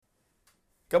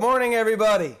Good morning,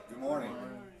 everybody. Good morning.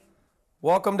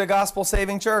 Welcome to Gospel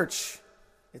Saving Church.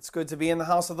 It's good to be in the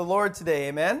house of the Lord today.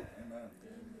 Amen? Amen.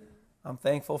 I'm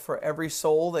thankful for every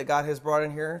soul that God has brought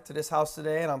in here to this house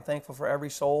today, and I'm thankful for every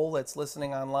soul that's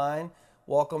listening online.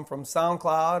 Welcome from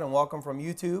SoundCloud and welcome from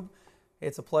YouTube.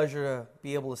 It's a pleasure to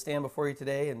be able to stand before you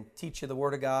today and teach you the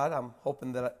Word of God. I'm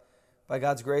hoping that by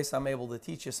God's grace, I'm able to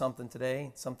teach you something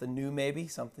today, something new maybe,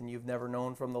 something you've never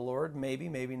known from the Lord, maybe,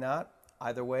 maybe not.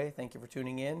 Either way, thank you for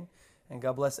tuning in, and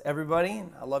God bless everybody.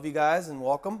 I love you guys, and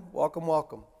welcome, welcome,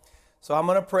 welcome. So I'm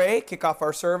going to pray, kick off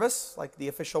our service, like the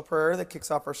official prayer that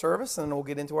kicks off our service, and then we'll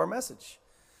get into our message.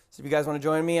 So if you guys want to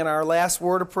join me in our last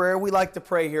word of prayer, we like to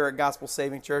pray here at Gospel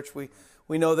Saving Church.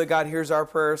 We know that God hears our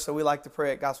prayers, so we like to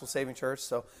pray at Gospel Saving Church.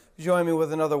 So join me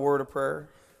with another word of prayer,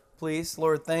 please.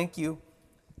 Lord, thank you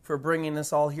for bringing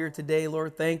us all here today.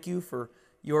 Lord, thank you for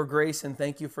your grace, and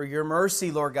thank you for your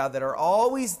mercy, Lord God, that are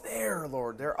always there,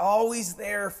 Lord. They're always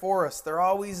there for us. They're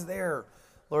always there.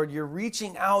 Lord, you're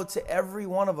reaching out to every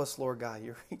one of us, Lord God.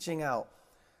 You're reaching out.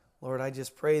 Lord, I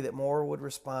just pray that more would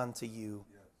respond to you.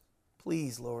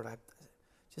 Please, Lord, I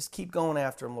just keep going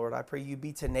after them, Lord. I pray you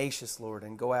be tenacious, Lord,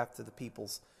 and go after the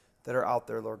peoples that are out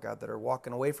there, Lord God, that are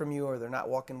walking away from you or they're not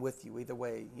walking with you. Either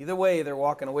way, they're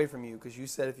walking away from you because you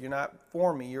said if you're not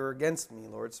for me, you're against me,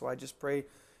 Lord. So I just pray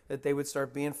that they would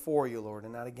start being for you, Lord,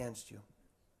 and not against you.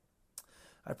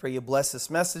 I pray you bless this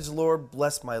message, Lord.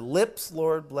 Bless my lips,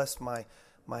 Lord. Bless my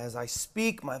as I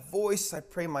speak, my voice. I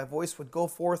pray my voice would go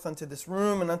forth unto this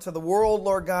room and unto the world,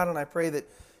 Lord God, and I pray that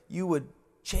you would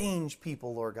change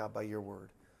people, Lord God, by your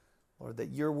word. Lord, that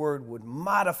your word would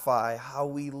modify how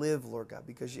we live, Lord God,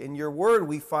 because in your word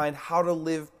we find how to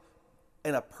live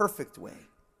in a perfect way,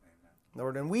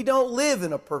 Lord, and we don't live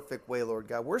in a perfect way, Lord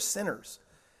God. We're sinners.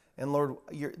 And Lord,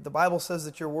 the Bible says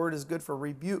that your word is good for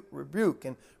rebuke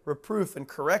and reproof and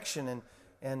correction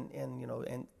and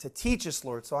to teach us,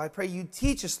 Lord. So I pray you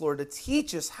teach us, Lord, to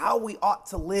teach us how we ought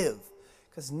to live.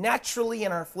 Because naturally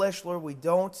in our flesh, Lord,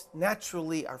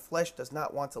 our flesh does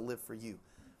not want to live for you.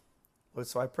 Lord,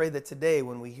 so I pray that today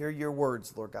when we hear your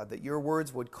words, Lord God, that your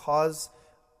words would cause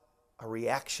a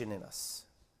reaction in us.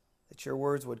 That your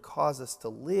words would cause us to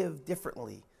live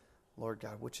differently, Lord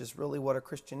God, which is really what a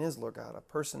Christian is, Lord God, a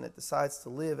person that decides to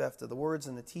live after the words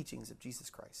and the teachings of Jesus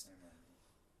Christ. Amen.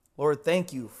 Lord,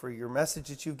 thank you for your message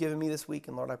that you've given me this week,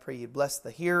 and Lord, I pray you'd bless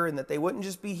the hearer and that they wouldn't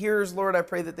just be hearers, Lord, I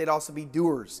pray that they'd also be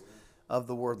doers of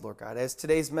the word, Lord God. As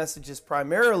today's message is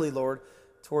primarily, Lord,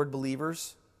 toward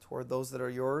believers, toward those that are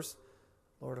yours,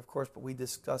 Lord, of course, but we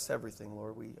discuss everything,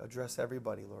 Lord. We address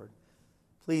everybody, Lord.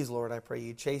 Please, Lord, I pray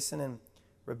you chasten and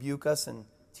rebuke us and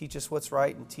teach us what's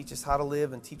right and teach us how to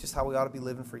live and teach us how we ought to be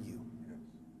living for you.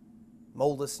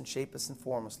 Mold us and shape us and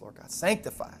form us, Lord God.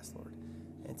 Sanctify us, Lord,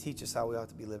 and teach us how we ought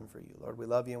to be living for you. Lord, we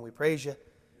love you and we praise you.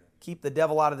 Keep the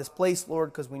devil out of this place,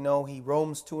 Lord, because we know he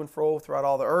roams to and fro throughout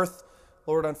all the earth.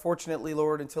 Lord, unfortunately,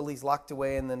 Lord, until he's locked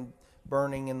away and then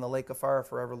burning in the lake of fire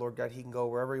forever, Lord God, he can go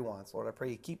wherever he wants. Lord, I pray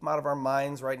you keep him out of our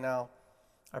minds right now.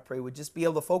 I pray we'd just be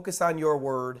able to focus on your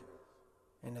word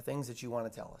and the things that you want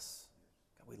to tell us.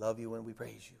 We love you and we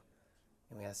praise you.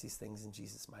 And we ask these things in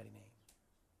Jesus' mighty name.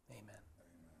 Amen.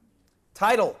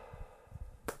 Title.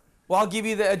 Well, I'll give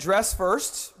you the address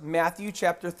first. Matthew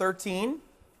chapter 13.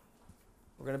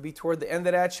 We're going to be toward the end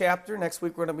of that chapter. Next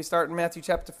week we're going to be starting Matthew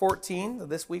chapter 14.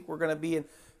 This week we're going to be in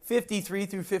 53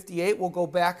 through 58. We'll go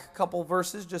back a couple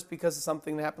verses just because of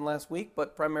something that happened last week,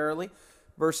 but primarily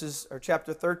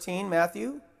chapter 13,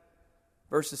 Matthew,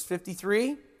 verses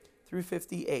 53 through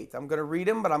 58. I'm going to read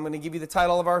them, but I'm going to give you the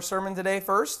title of our sermon today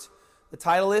first. The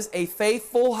title is A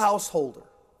Faithful Householder.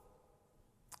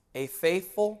 A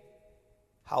Faithful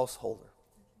Householder.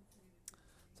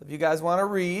 So if you guys want to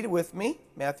read with me,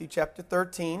 Matthew chapter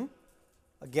 13.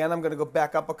 Again, I'm going to go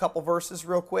back up a couple verses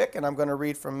real quick, and I'm going to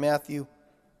read from Matthew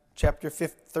chapter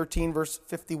 13, verse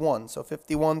 51. So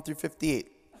 51 through 58.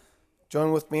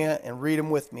 Join with me and read them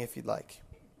with me if you'd like.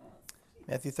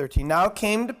 Matthew 13. Now it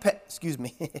came to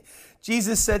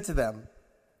Jesus said to them,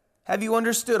 have you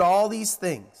understood all these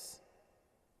things?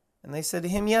 And they said to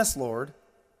him, yes, Lord.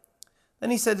 Then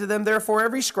he said to them, therefore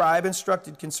every scribe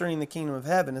instructed concerning the kingdom of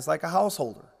heaven is like a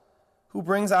householder, who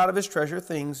brings out of his treasure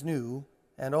things new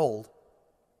and old.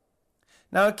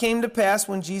 Now it came to pass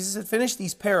when Jesus had finished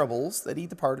these parables that he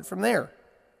departed from there.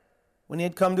 When he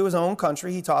had come to his own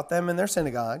country, he taught them in their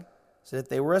synagogue, so that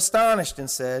they were astonished and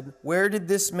said, where did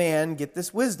this man get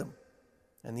this wisdom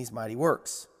and these mighty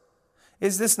works?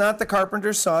 Is this not the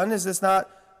carpenter's son? Is this not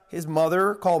his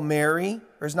mother called Mary?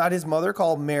 Or is not his mother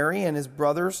called Mary, and his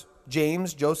brothers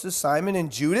James, Joseph, Simon,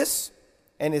 and Judas?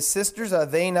 And his sisters, are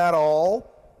they not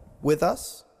all with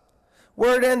us?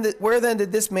 Where then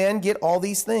did this man get all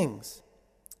these things?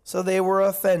 So they were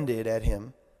offended at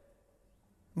him.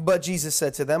 But Jesus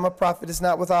said to them, a prophet is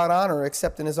not without honor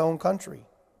except in his own country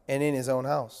and in his own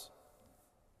house.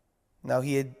 Now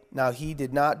he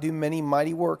did not do many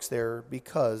mighty works there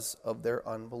because of their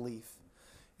unbelief.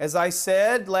 As I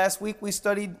said, last week we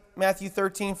studied Matthew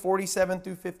 13, 47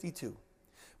 through 52.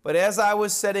 But as I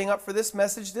was setting up for this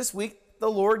message this week, the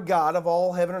Lord God of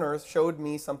all heaven and earth showed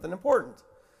me something important.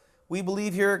 We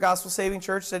believe here at Gospel Saving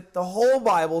Church that the whole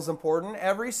Bible is important,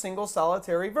 every single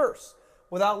solitary verse,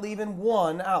 without leaving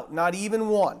one out, not even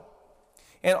one.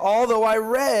 And although I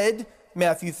read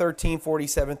Matthew 13,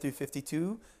 47 through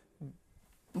 52,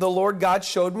 the Lord God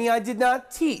showed me I did not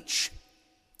teach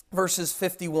verses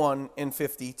 51 and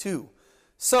 52.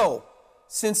 So,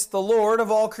 since the Lord of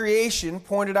all creation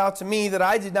pointed out to me that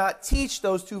I did not teach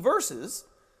those two verses,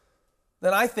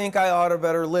 then I think I ought to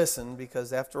better listen,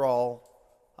 because after all,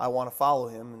 I want to follow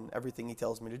him and everything he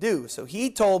tells me to do. So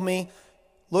he told me,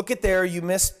 look at there, you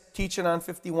missed teaching on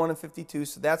 51 and 52,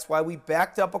 so that's why we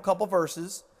backed up a couple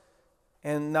verses,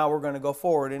 and now we're going to go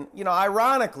forward. And,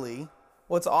 ironically,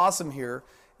 what's awesome here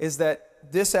is that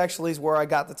this actually is where I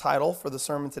got the title for the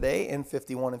sermon today, in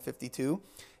 51 and 52.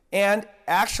 And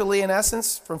actually, in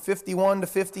essence, from 51 to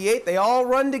 58, they all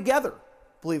run together,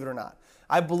 believe it or not.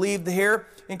 I believe here,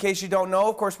 in case you don't know,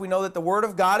 of course, we know that the Word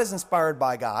of God is inspired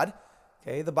by God.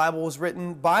 Okay, the Bible was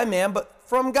written by man, but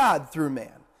from God through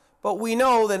man. But we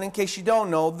know that, in case you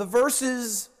don't know, the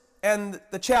verses and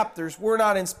the chapters were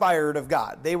not inspired of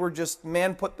God. They were just,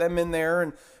 man put them in there,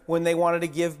 and when they wanted to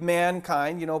give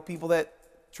mankind, people that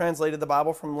translated the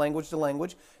Bible from language to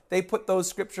language, they put those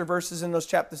scripture verses in those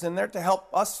chapters in there to help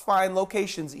us find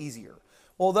locations easier.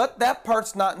 Well, that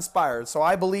part's not inspired. So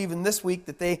I believe in this week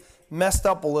that they messed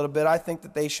up a little bit. I think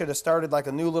that they should have started like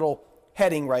a new little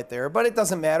heading right there, but it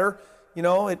doesn't matter.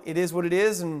 It is what it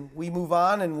is, and we move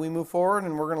on and we move forward,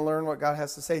 and we're going to learn what God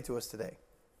has to say to us today.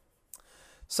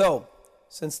 So,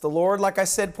 since the Lord, like I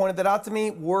said, pointed that out to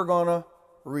me, we're going to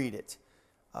read it.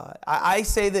 I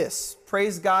say this: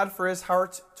 praise God for his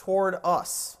heart toward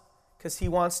us, because he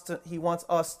wants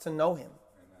us to know him.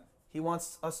 Amen. He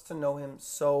wants us to know him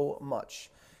so much.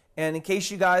 And in case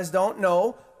you guys don't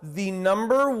know, the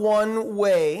number one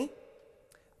way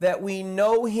that we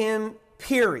know him,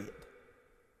 period,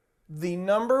 the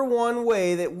number one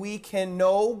way that we can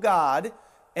know God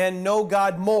and know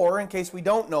God more, in case we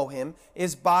don't know him,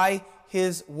 is by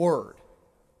his word.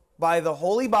 By the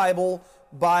Holy Bible,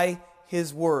 by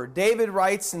his word. David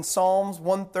writes in Psalms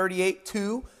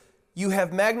 138:2, you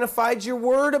have magnified your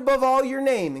word above all your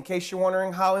name. In case you're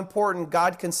wondering how important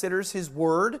God considers his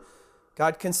word,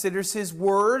 God considers his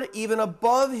word even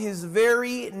above his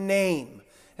very name.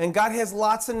 And God has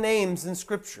lots of names in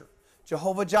Scripture.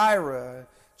 Jehovah Jireh,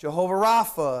 Jehovah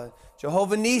Rapha,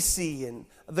 Jehovah Nissi, and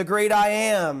the great I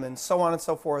am, and so on and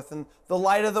so forth, and the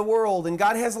light of the world. And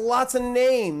God has lots of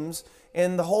names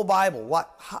in the whole Bible,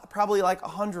 probably like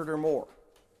 100 or more.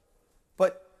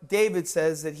 But David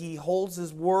says that he holds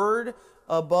his word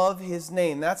above his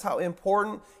name. That's how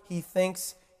important he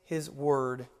thinks his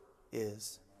word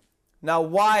is. Now,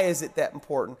 why is it that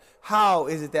important? How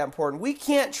is it that important? We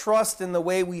can't trust in the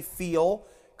way we feel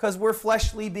because we're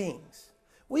fleshly beings.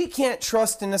 We can't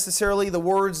trust in necessarily the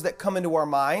words that come into our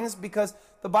minds because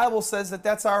the Bible says that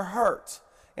that's our heart.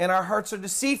 And our hearts are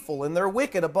deceitful and they're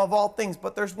wicked above all things.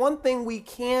 But there's one thing we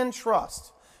can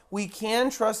trust. We can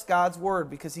trust God's word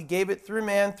because he gave it through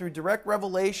man, through direct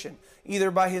revelation, either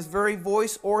by his very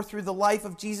voice or through the life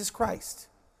of Jesus Christ,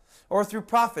 or through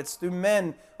prophets, through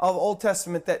men of Old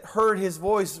Testament that heard his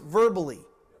voice verbally,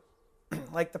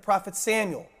 like the prophet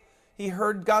Samuel. He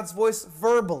heard God's voice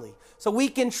verbally. So we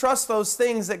can trust those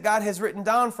things that God has written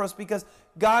down for us because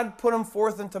God put them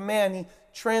forth into man. He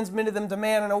transmitted them to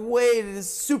man in a way that is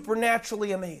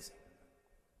supernaturally amazing.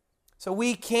 So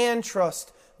we can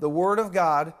trust the word of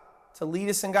God to lead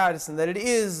us and guide us, and that it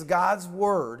is God's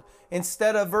word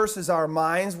instead of verses our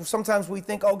minds. Sometimes we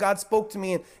think, oh, God spoke to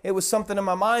me and it was something in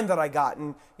my mind that I got.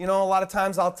 And, a lot of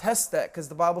times I'll test that because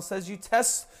the Bible says you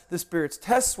test the spirits,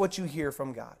 test what you hear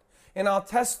from God. And I'll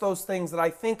test those things that I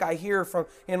think I hear from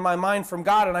in my mind from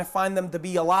God, and I find them to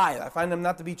be a lie. I find them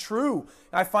not to be true.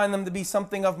 I find them to be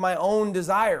something of my own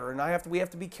desire. And we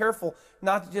have to be careful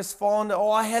not to just fall into,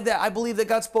 I believe that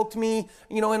God spoke to me,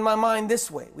 in my mind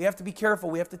this way. We have to be careful.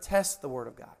 We have to test the Word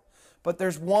of God. But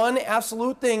there's one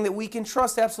absolute thing that we can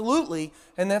trust absolutely,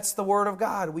 and that's the Word of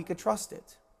God. We can trust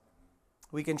it.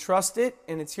 We can trust it,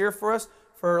 and it's here for us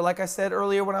for, like I said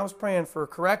earlier when I was praying, for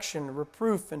correction,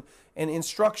 reproof, and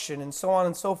instruction, and so on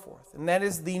and so forth. And that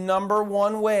is the number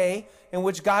one way in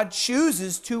which God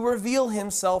chooses to reveal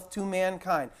himself to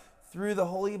mankind, through the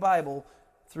Holy Bible,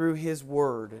 through His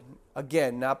Word.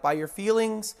 Again, not by your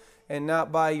feelings and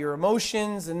not by your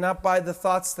emotions and not by the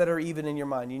thoughts that are even in your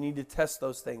mind. You need to test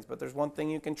those things. But there's one thing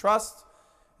you can trust,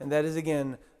 and that is,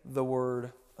 again, the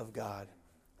Word of God.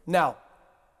 Now,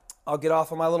 I'll get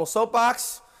off of my little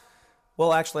soapbox.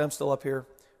 Well, actually, I'm still up here.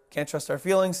 Can't trust our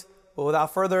feelings. But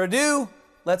without further ado,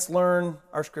 let's learn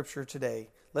our scripture today.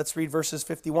 Let's read verses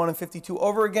 51 and 52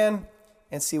 over again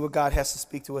and see what God has to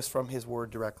speak to us from His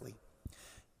Word directly.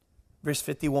 Verse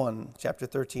 51, chapter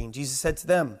 13. Jesus said to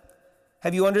them,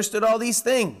 "Have you understood all these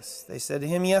things?" They said to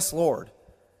Him, "Yes, Lord."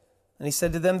 And He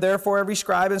said to them, "Therefore every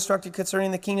scribe instructed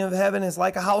concerning the kingdom of heaven is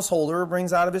like a householder who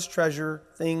brings out of his treasure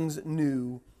things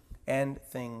new and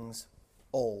things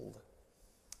old."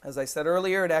 As I said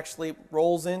earlier, it actually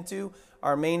rolls into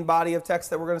our main body of text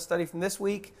that we're going to study from this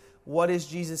week. What is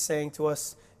Jesus saying to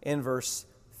us in verse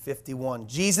 51?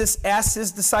 Jesus asks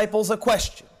His disciples a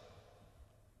question.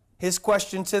 His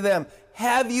question to them,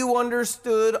 have you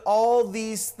understood all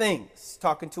these things?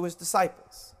 Talking to His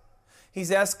disciples.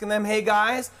 He's asking them, hey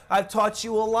guys, I've taught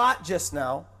you a lot just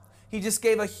now. He just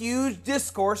gave a huge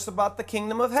discourse about the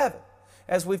kingdom of heaven.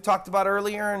 As we've talked about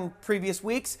earlier in previous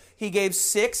weeks, He gave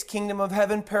 6 kingdom of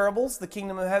heaven parables. The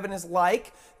kingdom of heaven is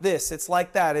like this, it's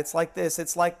like that, it's like this,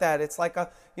 it's like that, it's like a,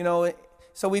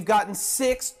 so we've gotten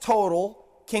 6 total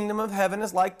kingdom of heaven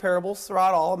is like parables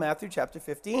throughout all of Matthew chapter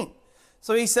 15.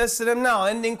 So He says to them now,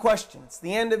 ending questions,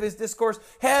 the end of His discourse,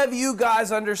 have you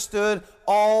guys understood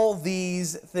all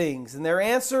these things? And their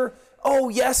answer, oh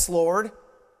yes, Lord.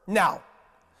 Now,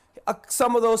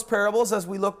 some of those parables, as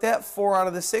we looked at, 4 out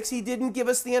of the 6, He didn't give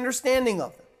us the understanding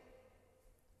of them.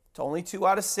 It's only 2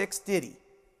 out of 6 did He.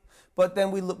 But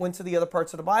then we went to the other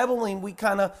parts of the Bible, and we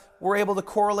kind of were able to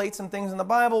correlate some things in the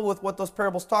Bible with what those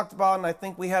parables talked about, and I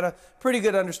think we had a pretty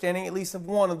good understanding, at least of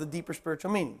one of the deeper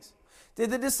spiritual meanings. Did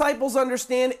the disciples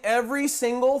understand every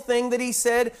single thing that He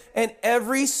said and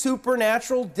every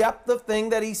supernatural depth of thing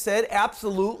that He said?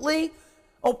 Absolutely.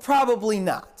 Oh, probably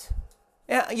not.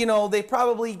 They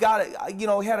probably got it,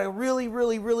 had a really,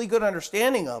 really, really good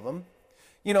understanding of them,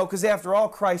 because after all,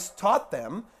 Christ taught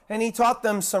them, and He taught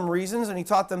them some reasons, and He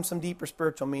taught them some deeper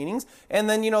spiritual meanings, and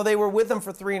then, they were with Him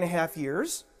for 3.5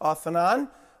 years, off and on,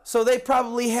 so they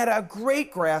probably had a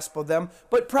great grasp of them,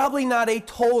 but probably not a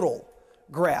total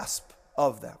grasp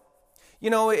of them.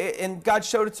 And God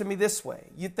showed it to me this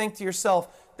way. You think to yourself,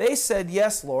 they said,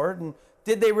 yes, Lord, and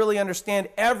did they really understand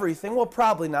everything? Well,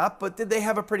 probably not, but did they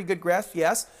have a pretty good grasp?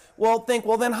 Yes. Well,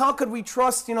 then how could we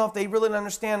trust, if they really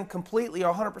understand completely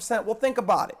or 100%? Well, think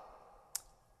about it.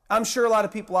 I'm sure a lot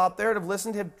of people out there that have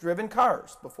listened have driven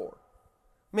cars before,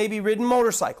 maybe ridden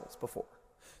motorcycles before.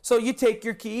 So you take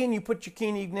your key and you put your key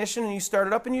in the ignition and you start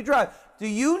it up and you drive. Do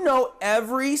you know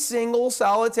every single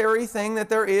solitary thing that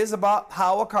there is about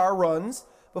how a car runs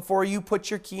before you put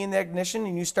your key in the ignition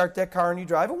and you start that car and you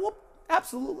drive it? Well,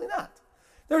 absolutely not.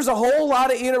 There's a whole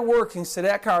lot of inner workings to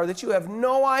that car that you have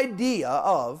no idea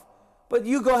of, but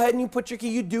you go ahead and you put your key,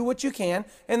 you do what you can,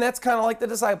 and that's kind of like the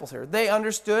disciples here. They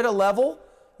understood a level,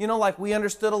 like we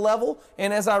understood a level,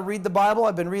 and as I read the Bible,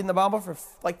 I've been reading the Bible for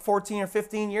like 14 or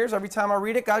 15 years. Every time I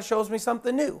read it, God shows me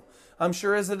something new. I'm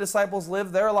sure as the disciples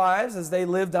lived their lives, as they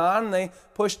lived on and they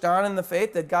pushed on in the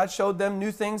faith, that God showed them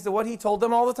new things to what He told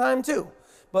them all the time too.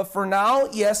 But for now,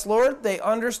 yes, Lord, they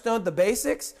understood the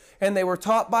basics and they were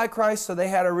taught by Christ, so they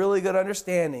had a really good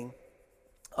understanding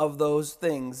of those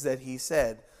things that He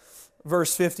said.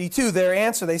 Verse 52, their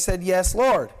answer, they said, yes,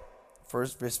 Lord.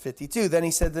 Verse 52, then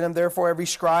He said to them, therefore every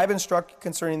scribe instructed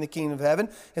concerning the kingdom of heaven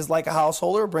is like a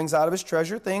householder who brings out of his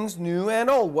treasure things new and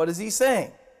old. What is He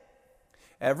saying?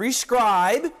 Every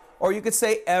scribe, or you could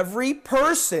say every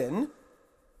person,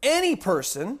 any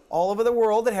person all over the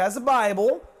world that has a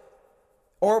Bible,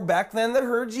 or back then that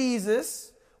heard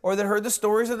Jesus, or that heard the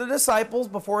stories of the disciples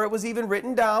before it was even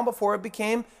written down, before it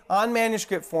became on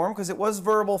manuscript form, because it was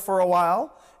verbal for a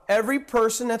while. Every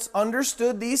person that's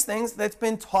understood these things, that's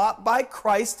been taught by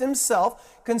Christ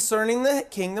Himself concerning the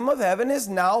kingdom of heaven, is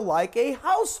now like a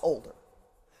householder.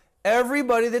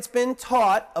 Everybody that's been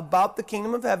taught about the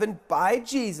kingdom of heaven by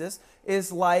Jesus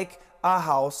is like a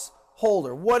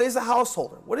householder. What is a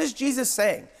householder? What is Jesus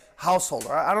saying?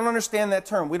 Householder. I don't understand that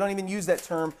term. We don't even use that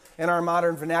term in our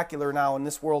modern vernacular now in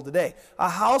this world today. A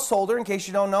householder, in case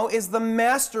you don't know, is the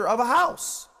master of a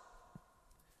house.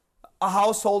 A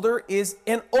householder is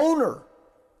an owner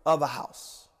of a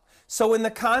house. So in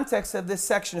the context of this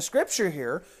section of scripture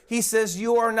here, He says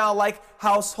you are now like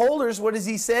householders. What is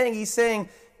He saying? He's saying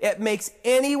it makes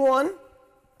anyone,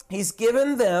 He's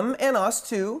given them and us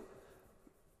too,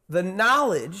 the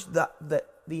knowledge that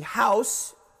the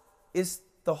house is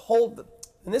the whole,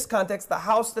 In this context, the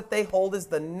house that they hold is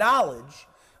the knowledge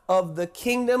of the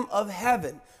kingdom of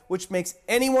heaven, which makes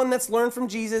anyone that's learned from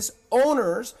Jesus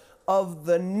owners of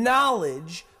the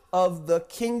knowledge of the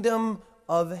kingdom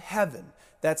of heaven.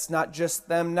 That's not just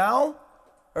them now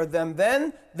or them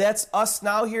then. That's us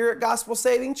now here at Gospel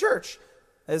Saving Church.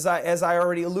 As I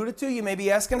already alluded to, you may be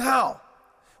asking how.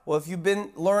 Well, if you've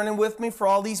been learning with me for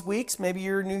all these weeks, maybe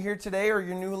you're new here today, or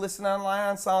you're new listening online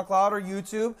on SoundCloud or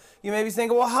YouTube, you may be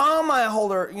thinking, well, how am I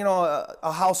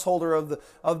a householder of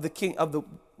the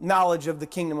knowledge of the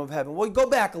kingdom of heaven? Well, go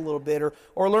back a little bit,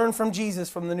 or learn from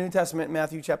Jesus from the New Testament,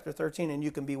 Matthew chapter 13, and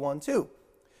you can be one too.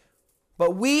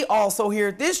 But we also here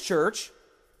at this church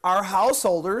are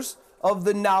householders of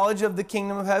the knowledge of the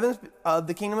kingdom of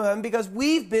heaven, because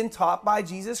we've been taught by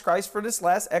Jesus Christ for this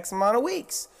last X amount of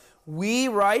weeks. We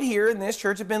right here in this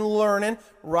church have been learning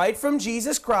right from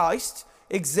Jesus Christ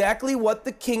exactly what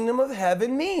the kingdom of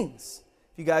heaven means.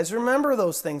 If you guys remember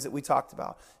those things that we talked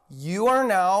about, you are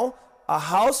now a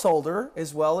householder,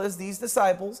 as well as these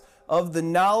disciples, of the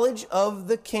knowledge of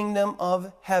the kingdom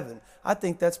of heaven. I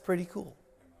think that's pretty cool.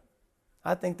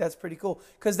 I think that's pretty cool,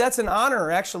 because that's an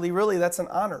honor. Actually, really, that's an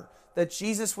honor that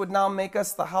Jesus would now make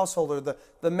us the householder,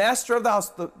 the master of the house,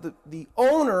 the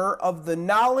owner of the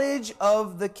knowledge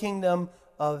of the kingdom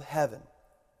of heaven.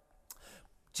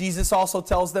 Jesus also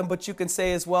tells them, but you can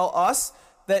say as well us,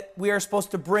 that we are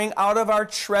supposed to bring out of our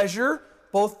treasure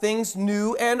both things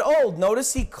new and old.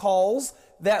 Notice he calls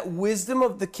that wisdom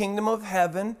of the kingdom of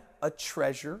heaven a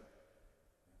treasure.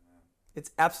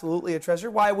 It's absolutely a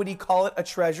treasure. Why would he call it a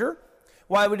treasure?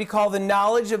 Why would he call the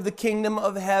knowledge of the kingdom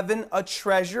of heaven a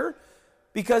treasure?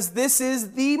 Because this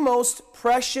is the most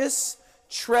precious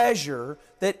treasure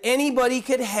that anybody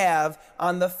could have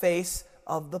on the face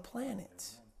of the planet.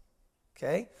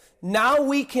 Okay? Now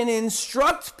we can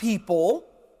instruct people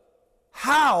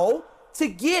how to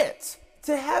get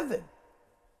to heaven.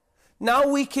 Now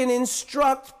we can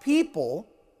instruct people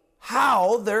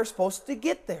how they're supposed to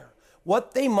get there,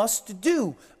 what they must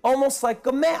do, almost like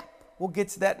a map. We'll get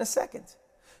to that in a second.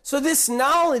 So this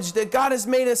knowledge that God has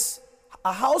made us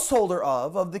a householder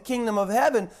of the kingdom of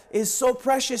heaven, is so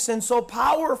precious and so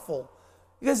powerful,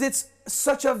 because it's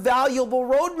such a valuable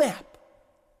roadmap.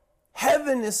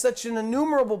 Heaven is such an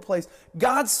innumerable place.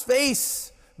 God's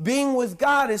face, being with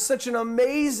God, is such an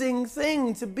amazing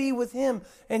thing to be with him.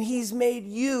 And he's made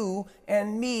you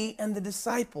and me and the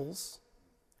disciples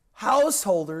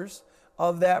householders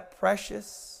of that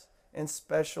precious and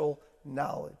special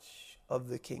knowledge of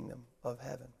the kingdom of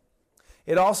heaven.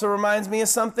 It also reminds me of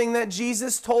something that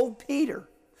Jesus told Peter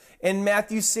in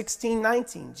Matthew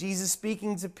 16:19. Jesus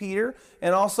speaking to Peter,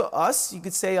 and also us, you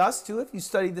could say us too if you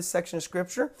study this section of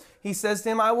scripture. He says to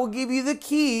him, I will give you the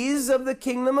keys of the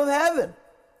kingdom of heaven.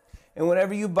 And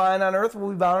whatever you bind on earth will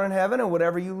be bound in heaven, and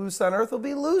whatever you loose on earth will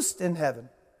be loosed in heaven.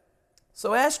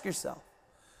 So ask yourself,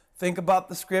 think about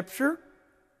the scripture.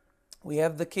 We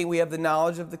have the key, we have the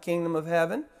knowledge of the kingdom of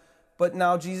heaven, but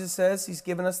now Jesus says he's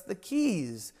given us the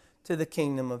keys to the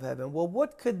kingdom of heaven. Well,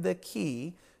 what could the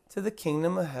key to the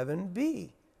kingdom of heaven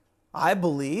be? I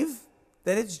believe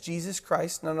that it's Jesus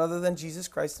Christ, none other than Jesus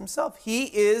Christ himself. He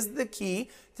is the key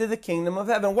to the kingdom of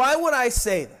heaven. Why would I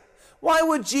say that? Why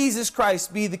would Jesus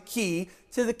Christ be the key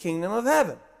to the kingdom of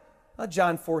heaven?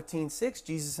 John 14:6,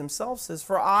 Jesus himself says,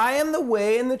 For I am the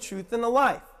way and the truth and the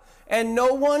life, and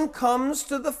no one comes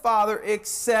to the Father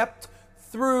except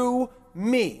through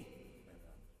me.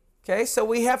 Okay, so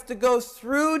we have to go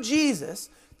through Jesus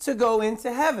to go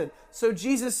into heaven. So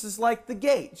Jesus is like the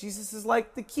gate. Jesus is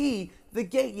like the key, the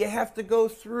gate. You have to go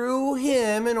through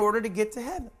him in order to get to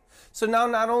heaven. So now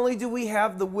not only do we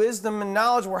have the wisdom and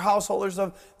knowledge, we're householders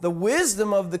of the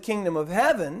wisdom of the kingdom of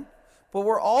heaven, but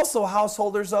we're also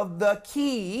householders of the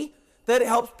key that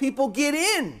helps people get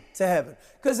in to heaven.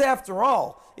 Because after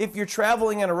all, if you're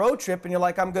traveling on a road trip and you're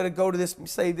like, I'm going to go to this,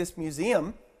 say, this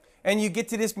museum, and you get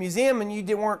to this museum and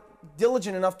you weren't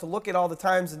diligent enough to look at all the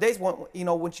times and days,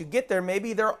 once you get there,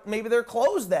 maybe they're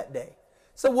closed that day.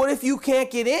 So what if you can't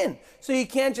get in? So you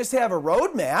can't just have a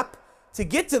road map to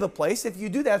get to the place. If you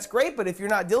do, that's great, but if you're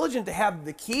not diligent to have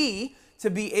the key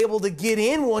to be able to get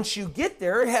in once you get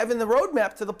there, having the road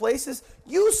map to the place is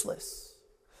useless.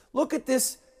 Look at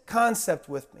this concept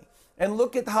with me, and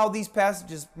look at how these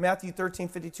passages, Matthew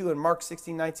 13:52 and Mark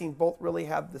 16:19, both really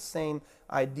have the same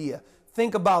idea.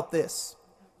 Think about this.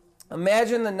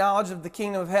 Imagine the knowledge of the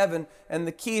kingdom of heaven, and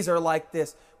the keys are like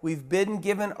this. We've been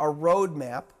given a road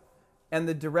map and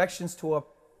the directions to a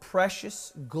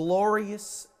precious,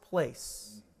 glorious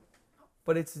place.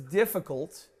 But it's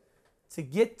difficult to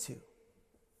get to.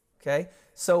 Okay?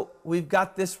 So we've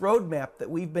got this road map that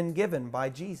we've been given by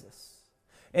Jesus.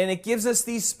 And it gives us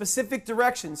these specific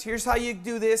directions. Here's how you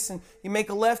do this, and you make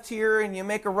a left here, and you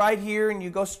make a right here, and you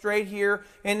go straight here.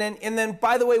 And then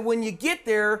by the way, when you get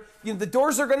there, the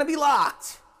doors are going to be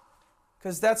locked.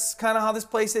 Because that's kind of how this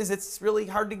place is. It's really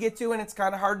hard to get to, and it's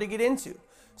kind of hard to get into.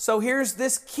 So here's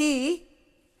this key,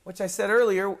 which I said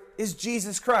earlier, is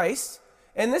Jesus Christ.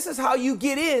 And this is how you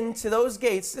get into those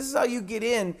gates. This is how you get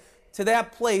in to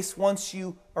that place once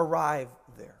you arrive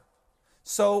there.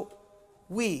 So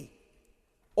we,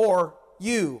 or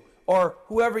you, or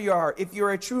whoever you are, if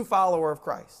you're a true follower of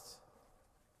Christ,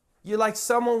 you're like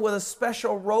someone with a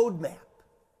special roadmap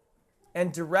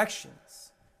and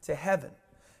directions to heaven.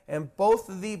 And both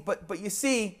of the, but you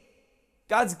see,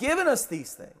 God's given us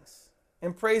these things.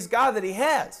 And praise God that He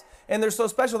has. And they're so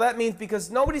special. That means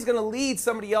because nobody's going to lead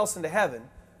somebody else into heaven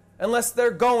unless they're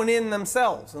going in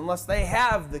themselves, unless they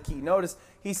have the key. Notice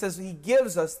He says He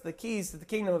gives us the keys to the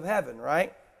kingdom of heaven,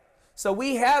 right? So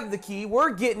we have the key.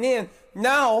 We're getting in.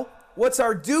 Now, what's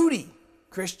our duty,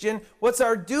 Christian? What's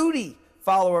our duty,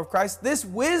 follower of Christ? This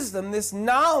wisdom, this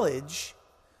knowledge,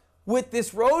 with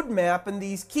this roadmap and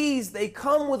these keys, they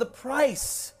come with a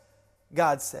price,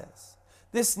 God says.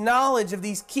 This knowledge of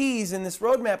these keys and this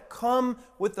roadmap come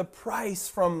with a price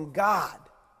from God.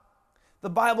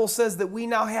 The Bible says that we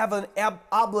now have an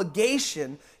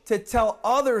obligation to tell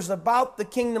others about the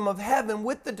kingdom of heaven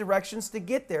with the directions to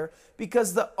get there,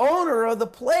 because the owner of the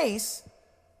place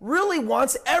really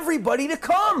wants everybody to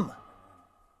come.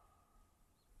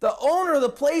 The owner of the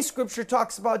place, Scripture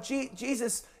talks about,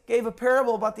 Jesus gave a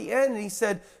parable about the end, and He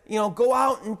said, go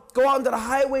out into the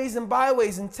highways and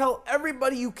byways and tell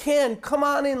everybody you can, come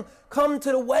on in, come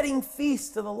to the wedding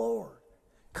feast of the Lord.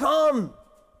 Come,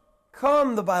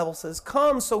 the Bible says,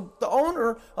 come. So the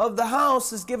owner of the house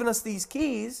has given us these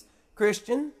keys,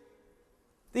 Christian.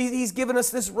 He's given us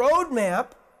this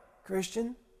roadmap,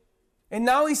 Christian. And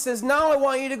now He says, now I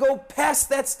want you to go pass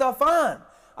that stuff on.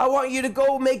 I want you to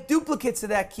go make duplicates of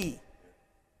that key.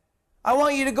 I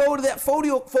want you to go to that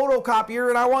photocopier,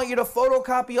 and I want you to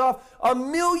photocopy off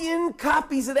 1 million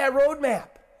copies of that roadmap.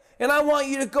 And I want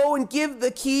you to go and give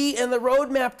the key and the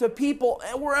roadmap to people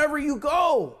wherever you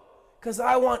go, because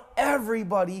I want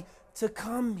everybody to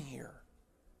come here.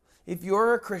 If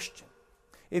you're a Christian,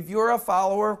 if you're a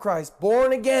follower of Christ,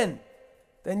 born again,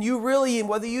 then you really,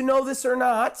 whether you know this or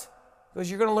not, because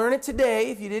you're going to learn it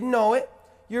today if you didn't know it,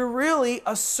 you're really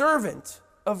a servant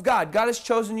of God. God has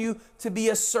chosen you to be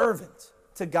a servant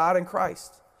to God and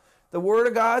Christ. The Word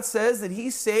of God says that He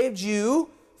saved you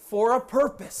for a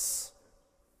purpose.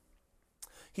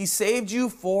 He saved you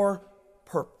for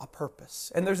a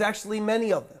purpose. And there's actually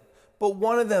many of them. But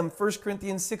one of them, 1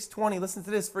 Corinthians 6:20, listen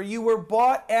to this. For you were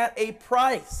bought at a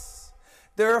price.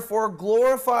 Therefore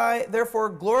glorify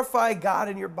God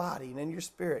in your body and in your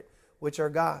spirit, which are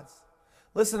God's.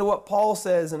 Listen to what Paul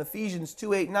says in Ephesians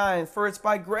 2:8-9. For it's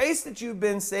by grace that you've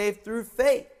been saved through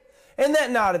faith. And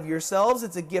that not of yourselves,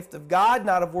 it's a gift of God,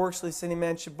 not of works, lest any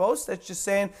man should boast. That's just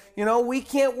saying, we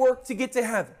can't work to get to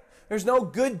heaven. There's no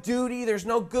good duty, there's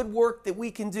no good work that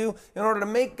we can do in order to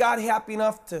make God happy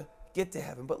enough to get to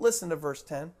heaven. But listen to verse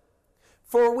 10.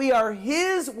 For we are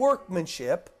His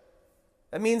workmanship.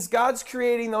 That means God's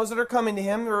creating those that are coming to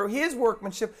Him, or His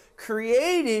workmanship,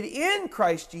 created in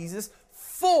Christ Jesus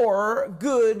for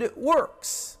good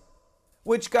works,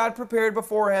 which God prepared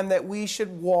beforehand that we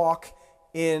should walk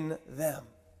in them.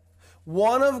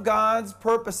 One of God's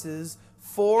purposes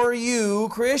for you,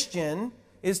 Christian,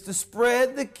 is to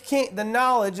spread the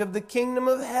knowledge of the kingdom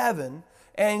of heaven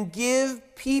and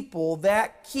give people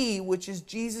that key, which is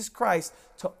Jesus Christ,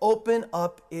 to open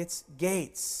up its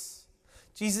gates.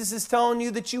 Jesus is telling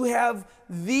you that you have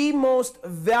the most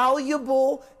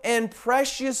valuable and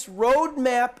precious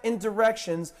roadmap and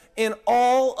directions in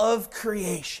all of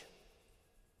creation.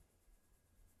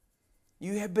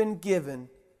 You have been given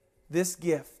this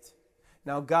gift.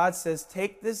 Now God says,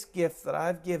 take this gift that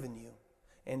I've given you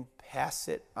and pass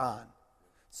it on.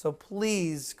 So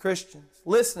please, Christians,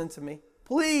 listen to me.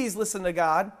 Please listen to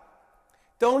God.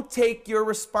 Don't take your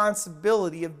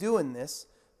responsibility of doing this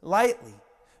lightly,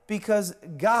 because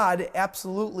God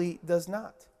absolutely does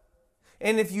not.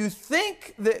 And if you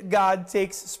think that God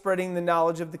takes spreading the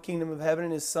knowledge of the kingdom of heaven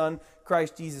and His Son,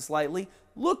 Christ Jesus, lightly,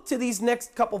 look to these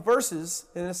next couple verses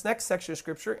in this next section of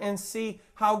Scripture and see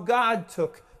how God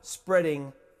took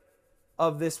spreading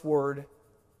of this word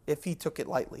if He took it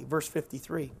lightly. Verse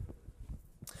 53.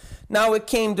 Now it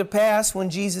came to pass when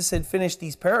Jesus had finished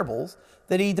these parables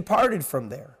that He departed from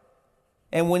there.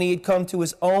 And when He had come to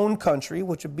His own country,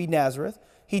 which would be Nazareth,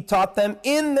 He taught them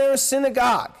in their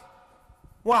synagogue.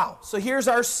 Wow. So here's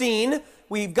our scene.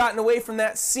 we've gotten away from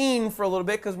that scene for a little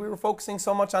bit because we were focusing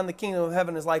so much on the kingdom of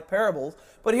heaven as like parables.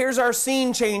 But here's our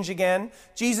scene change again.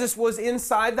 Jesus was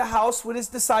inside the house with his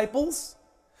disciples,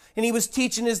 and he was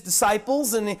teaching his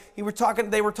disciples, and they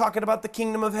were talking about the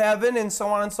kingdom of heaven and so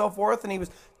on and so forth, and he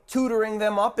was tutoring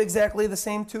them up, exactly the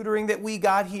same tutoring that we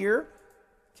got here.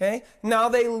 Okay, now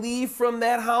they leave from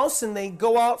that house and they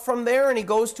go out from there, and he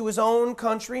goes to his own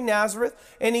country, Nazareth,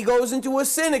 and he goes into a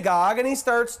synagogue and he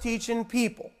starts teaching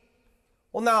people.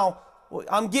 Well, now,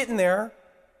 I'm getting there.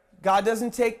 God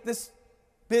doesn't take this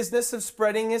business of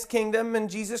spreading his kingdom and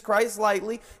Jesus Christ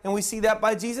lightly, and we see that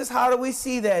by Jesus. How do we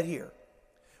see that here?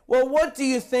 Well, what do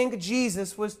you think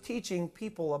Jesus was teaching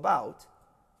people about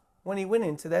when he went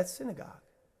into that synagogue?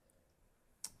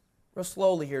 Real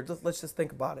slowly here, let's just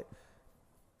think about it.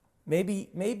 Maybe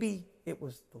it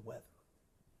was the weather.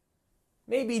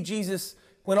 Maybe Jesus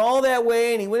went all that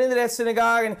way and he went into that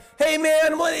synagogue and, hey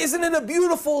man, isn't it a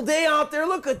beautiful day out there?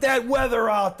 Look at that weather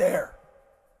out there.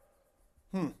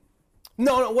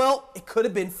 No, well, it could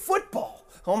have been football.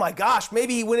 Oh my gosh,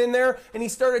 maybe he went in there and he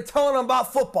started telling them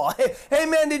about football. Hey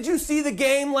man, did you see the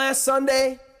game last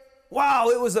Sunday? Wow,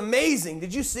 it was amazing.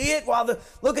 Did you see it? Wow,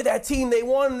 look at that team. They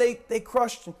won, they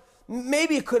crushed.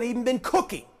 Maybe it could have even been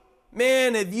cooking.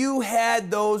 Man, have you had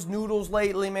those noodles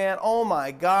lately, man? Oh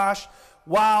my gosh.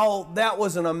 Wow, that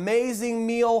was an amazing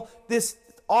meal. This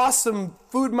awesome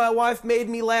food my wife made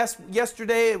me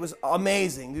yesterday, it was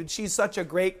amazing. Dude, she's such a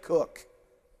great cook.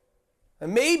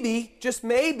 And maybe, just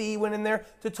maybe, he went in there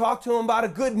to talk to him about a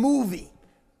good movie.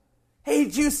 Hey,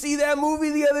 did you see that movie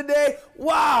the other day?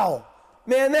 Wow,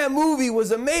 man, that movie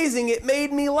was amazing. It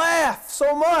made me laugh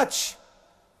so much.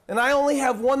 And I only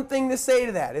have one thing to say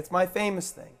to that. It's my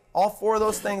famous thing. All four of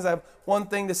those things, I have one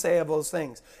thing to say of those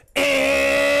things.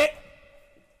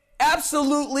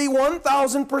 Absolutely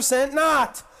 1,000%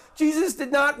 not. Jesus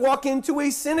did not walk into a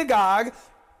synagogue.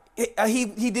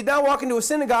 He did not walk into a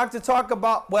synagogue to talk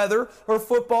about weather or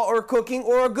football or cooking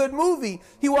or a good movie.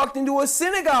 He walked into a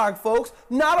synagogue, folks,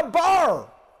 not a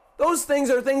bar. Those things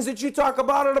are things that you talk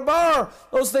about at a bar.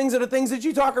 Those things are the things that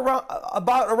you talk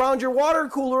about around your water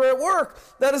cooler at work.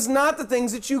 That is not the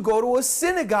things that you go to a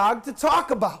synagogue to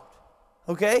talk about.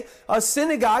 Okay? A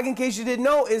synagogue, in case you didn't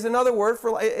know, is another word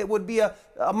for, it would be a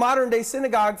modern day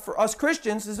synagogue for us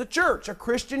Christians is a church, a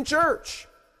Christian church.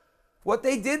 What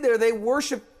they did there, they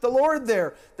worshiped the Lord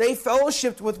there. They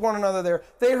fellowshiped with one another there.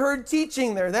 They heard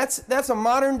teaching there. That's a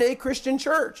modern day Christian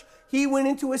church. He went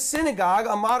into a synagogue,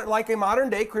 like a modern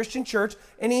day Christian church,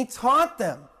 and he taught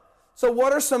them. So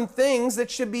what are some things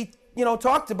that should be,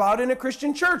 talked about in a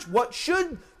Christian church? What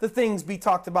should the things be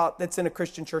talked about that's in a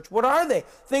Christian church? What are they?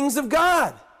 Things of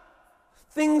God,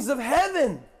 things of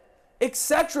heaven,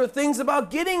 etc. Things about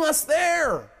getting us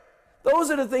there. Those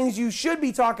are the things you should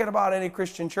be talking about in a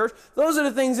Christian church. Those are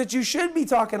the things that you should be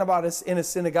talking about in a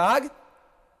synagogue.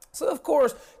 So, of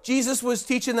course, Jesus was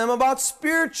teaching them about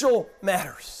spiritual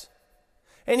matters.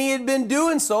 And he had been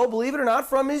doing so, believe it or not,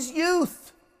 from his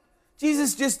youth.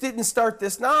 Jesus just didn't start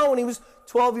this now. When he was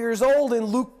 12 years old in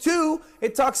Luke 2,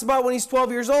 it talks about when he's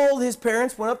 12 years old, his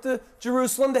parents went up to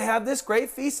Jerusalem to have this great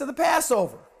feast of the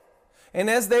Passover. And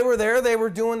as they were there, they were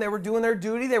doing their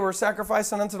duty. They were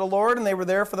sacrificing unto the Lord, and they were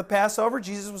there for the Passover.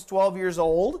 Jesus was 12 years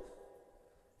old.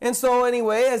 And so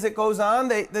anyway, as it goes on,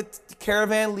 the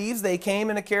caravan leaves. They came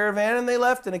in a caravan, and they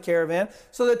left in a caravan.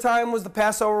 So the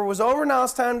Passover was over. Now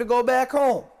it's time to go back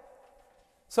home.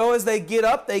 So as they get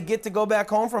up, they get to go back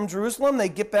home from Jerusalem. They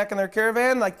get back in their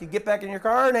caravan, like you get back in your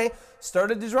car, and they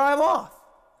started to drive off.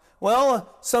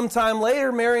 Well, sometime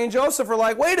later, Mary and Joseph are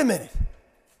like, wait a minute,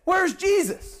 where's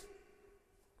Jesus?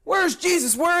 Where's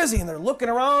Jesus? Where is he? And they're looking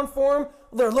around for him.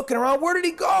 They're looking around. Where did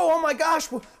he go? Oh my gosh,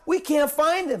 we can't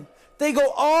find him. They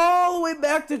go all the way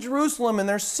back to Jerusalem, and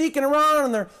they're seeking around,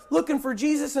 and they're looking for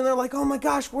Jesus, and they're like, oh my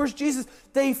gosh, where's Jesus?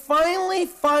 They finally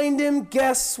find him,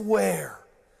 guess where?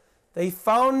 They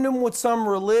found him with some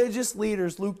religious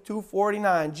leaders, Luke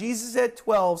 2:49. Jesus at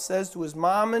 12 says to his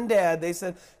mom and dad, they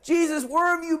said, Jesus,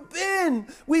 where have you been?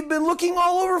 We've been looking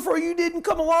all over for you. You didn't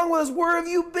come along with us. Where have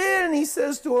you been? And he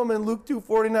says to him in Luke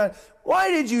 2:49,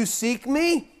 why did you seek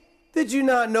me? Did you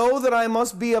not know that I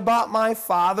must be about my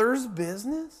Father's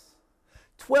business?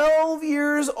 12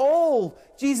 years old.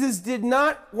 Jesus did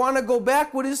not want to go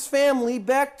back with his family,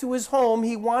 back to his home.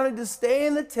 He wanted to stay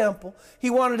in the temple.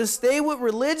 He wanted to stay with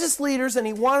religious leaders, and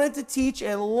he wanted to teach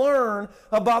and learn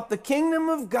about the kingdom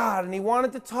of God. And he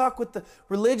wanted to talk with the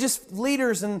religious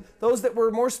leaders and those that were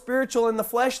more spiritual in the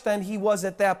flesh than he was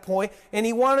at that point. And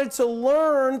he wanted to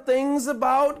learn things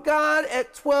about God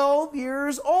at 12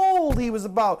 years old. He was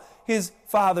about his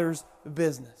Father's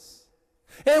business.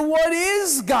 And what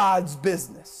is God's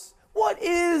business? What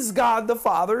is God the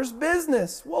Father's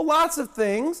business? Well, lots of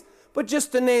things, but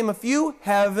just to name a few: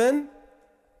 heaven,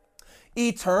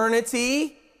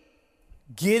 eternity,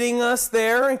 getting us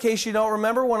there. In case you don't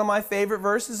remember, one of my favorite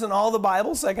verses in all the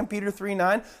Bible, 2 Peter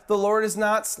 3:9, the Lord is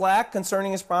not slack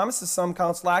concerning his promise, as some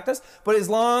count slackness, but is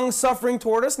long suffering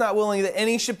toward us, not willing that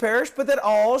any should perish, but that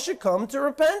all should come to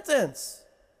repentance.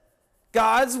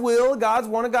 God's will,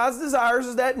 one of God's desires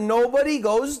is that nobody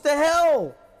goes to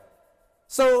hell.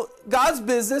 So God's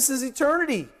business is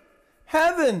eternity.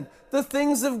 Heaven, the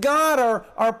things of God,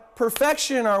 our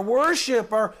perfection, our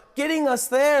worship, are getting us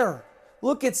there.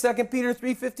 Look at 2 Peter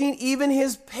 3:15, even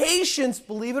his patience,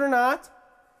 believe it or not.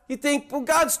 You think, well,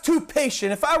 God's too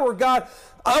patient. If I were God,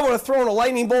 I would have thrown a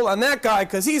lightning bolt on that guy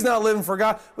because he's not living for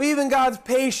God. Well, even God's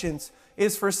patience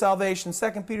is for salvation.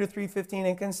 2 Peter 3:15,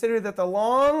 and consider that the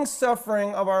long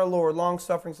suffering of our Lord, long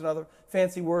suffering is another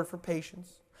fancy word for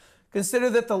patience. Consider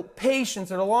that the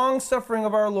patience or the long suffering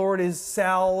of our Lord is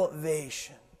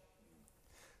salvation.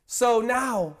 So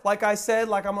now, like I said,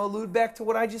 I'm going to allude back to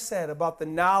what I just said about the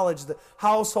knowledge, the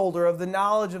householder of the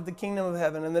knowledge of the kingdom of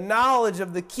heaven and the knowledge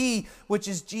of the key, which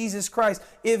is Jesus Christ.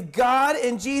 If God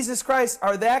and Jesus Christ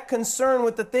are that concerned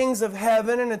with the things of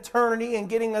heaven and eternity and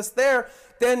getting us there,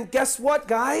 then guess what,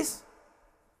 guys?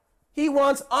 He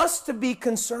wants us to be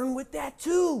concerned with that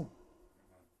too.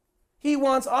 He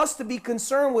wants us to be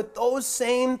concerned with those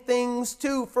same things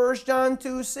too. 1 John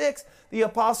 2:6, the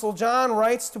Apostle John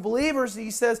writes to believers, he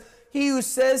says, he who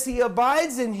says he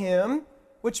abides in him,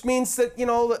 which means that,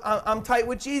 I'm tight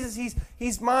with Jesus,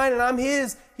 he's mine and I'm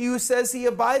his. He who says he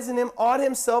abides in him ought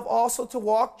himself also to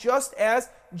walk just as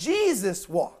Jesus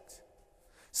walked.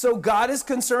 So God is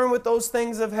concerned with those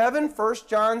things of heaven. 1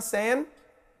 John saying,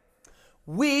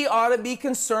 we ought to be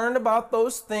concerned about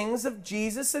those things of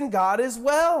Jesus and God as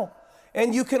well.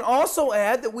 And you can also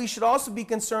add that we should also be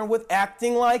concerned with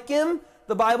acting like him,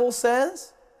 the Bible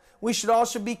says. We should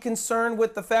also be concerned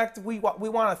with the fact that we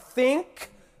want to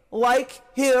think like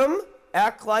him,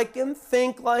 act like him,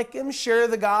 think like him, share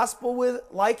the gospel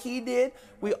like he did.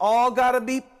 We all got to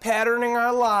be patterning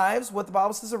our lives. What the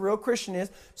Bible says a real Christian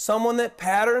is someone that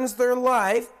patterns their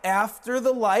life after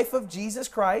the life of Jesus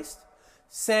Christ,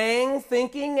 saying,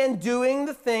 thinking, and doing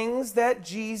the things that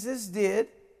Jesus did.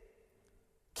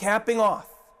 Capping off,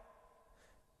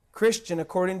 Christian,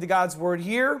 according to God's word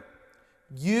here,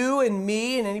 you and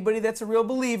me and anybody that's a real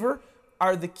believer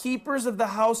are the keepers of the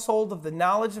household of the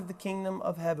knowledge of the kingdom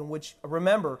of heaven, which,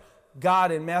 remember,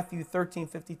 God in Matthew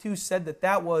 13:52 said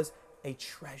that was a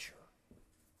treasure.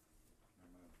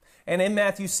 And in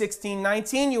Matthew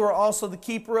 16:19, you are also the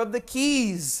keeper of the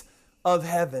keys of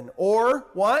heaven, or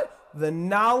what? The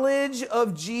knowledge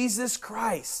of Jesus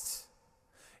Christ.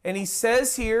 And he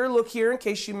says here, look here, in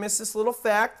case you missed this little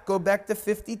fact, go back to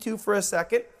 52 for a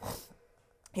second.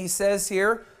 He says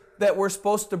here that we're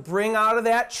supposed to bring out of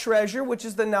that treasure, which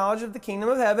is the knowledge of the kingdom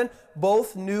of heaven,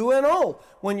 both new and old.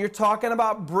 When you're talking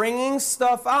about bringing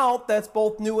stuff out that's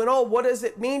both new and old, what does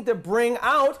it mean to bring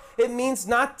out? It means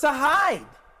not to hide.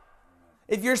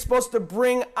 If you're supposed to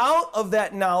bring out of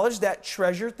that knowledge, that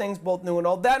treasure, things both new and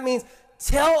old, that means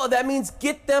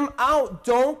get them out.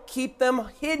 Don't keep them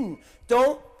hidden.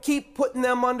 Don't keep putting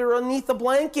them underneath a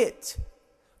blanket.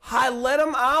 Let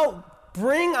them out.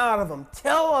 Bring out of them.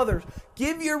 Tell others.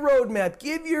 Give your roadmap.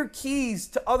 Give your keys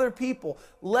to other people.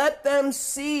 Let them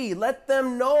see. Let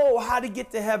them know how to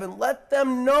get to heaven. Let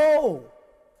them know.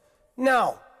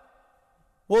 Now,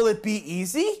 will it be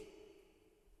easy?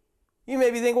 You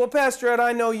may be thinking, well, Pastor Ed,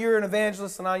 I know you're an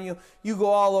evangelist and you go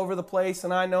all over the place,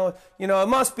 and I know, it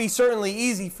must be certainly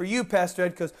easy for you, Pastor Ed,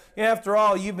 because after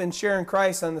all, you've been sharing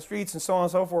Christ on the streets and so on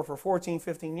and so forth for 14,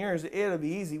 15 years. It'll be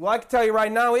easy. Well, I can tell you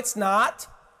right now, it's not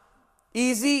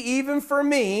easy even for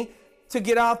me to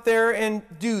get out there and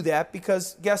do that,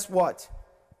 because guess what?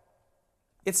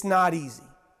 It's not easy.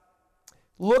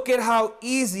 Look at how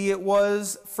easy it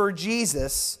was for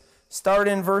Jesus. Start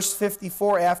in verse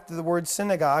 54 after the word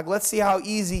synagogue. Let's see how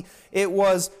easy it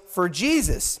was for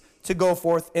Jesus to go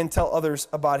forth and tell others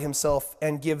about himself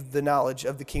and give the knowledge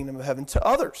of the kingdom of heaven to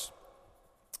others.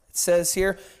 It says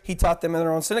here, he taught them in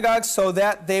their own synagogues, so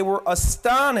that they were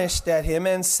astonished at him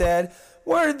and said,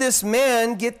 where did this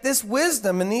man get this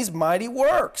wisdom and these mighty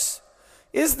works?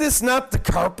 Is this not the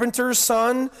carpenter's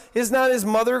son? Is not his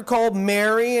mother called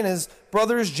Mary, and his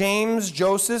brothers James,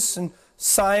 Joseph, and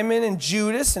Simon and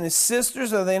Judas, and his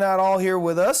sisters, are they not all here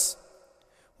with us?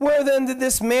 Where then did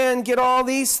this man get all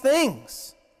these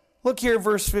things? Look here,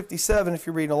 verse 57, if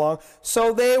you're reading along.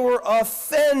 So they were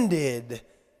offended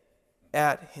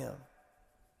at him.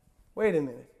 Wait a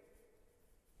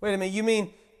minute. You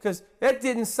mean, because that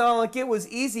didn't sound like it was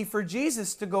easy for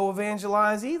Jesus to go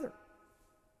evangelize either.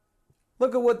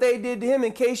 Look at what they did to him,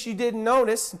 in case you didn't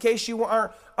notice, in case you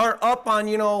aren't up on,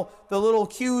 the little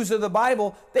cues of the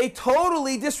Bible. They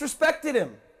totally disrespected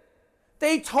him.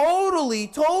 They totally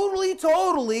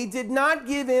did not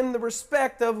give him the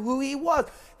respect of who he was.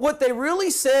 What they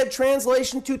really said,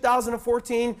 translation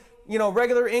 2014,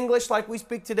 regular English like we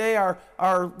speak today, our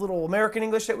little American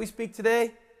English that we speak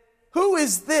today. Who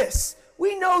is this?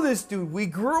 We know this dude. We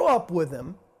grew up with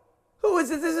him. Who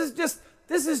is it?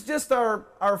 This is just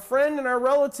our friend and our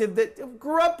relative that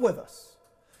grew up with us.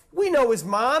 We know his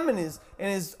mom and his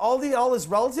all his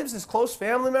relatives, his close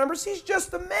family members. He's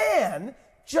just a man,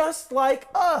 just like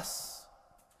us.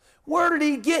 Where did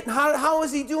he get? How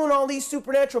is he doing all these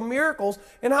supernatural miracles?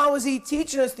 And how is he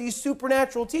teaching us these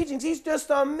supernatural teachings? He's just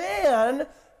a man,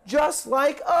 just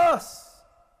like us.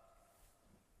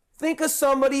 Think of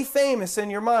somebody famous in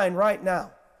your mind right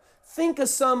now. Think of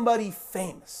somebody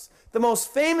famous. The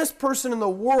most famous person in the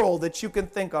world that you can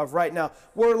think of right now,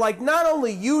 where not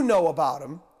only you know about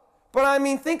him, but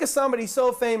think of somebody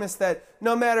so famous that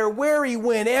no matter where he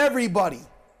went, everybody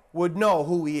would know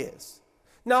who he is.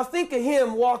 Now think of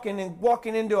him walking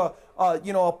into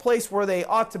a place where they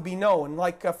ought to be known,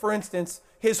 for instance,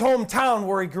 his hometown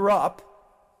where he grew up.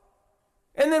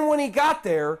 And then when he got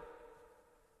there,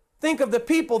 think of the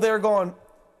people there going,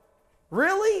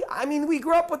 really? We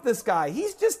grew up with this guy.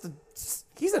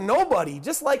 He's a nobody,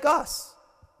 just like us.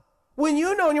 When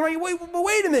you're right,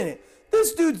 wait a minute.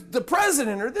 This dude's the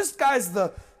president, or this guy's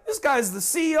the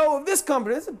CEO of this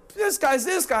company. This guy's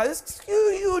this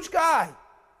huge guy.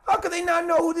 How could they not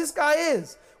know who this guy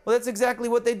is? Well, that's exactly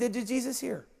what they did to Jesus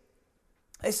here.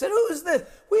 They said, who is this?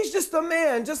 Well, he's just a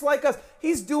man, just like us.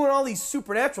 He's doing all these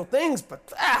supernatural things,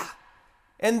 but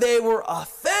and they were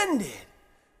offended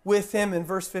with him in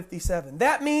verse 57.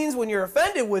 That means when you're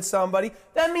offended with somebody,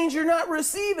 that means you're not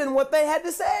receiving what they had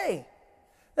to say.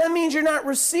 That means you're not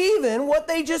receiving what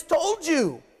they just told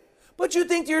you. But you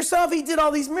think to yourself, he did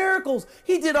all these miracles.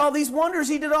 He did all these wonders.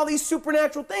 He did all these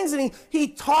supernatural things. And he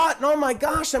taught, and oh my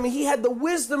gosh, he had the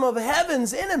wisdom of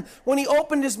heavens in him. When he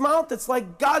opened his mouth, it's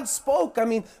like God spoke.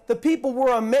 The people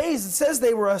were amazed. It says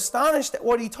they were astonished at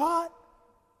what he taught.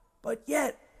 But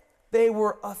yet, they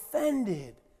were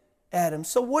offended at him.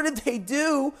 So what did they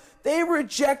do? They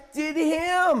rejected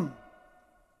him.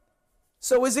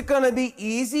 So is it going to be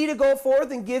easy to go forth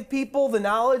and give people the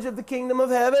knowledge of the kingdom of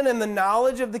heaven and the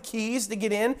knowledge of the keys to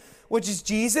get in, which is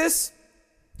Jesus?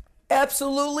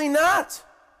 Absolutely not.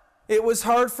 It was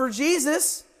hard for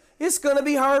Jesus. It's going to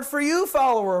be hard for you,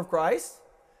 follower of Christ.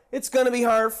 It's going to be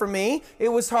hard for me. It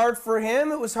was hard for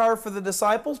him. It was hard for the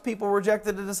disciples. People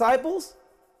rejected the disciples.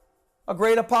 A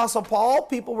great apostle Paul,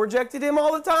 people rejected him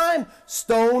all the time,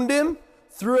 stoned him,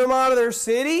 threw him out of their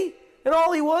city, and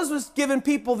all he was giving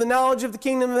people the knowledge of the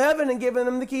kingdom of heaven and giving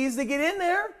them the keys to get in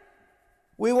there.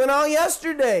 We went out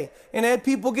yesterday and had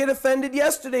people get offended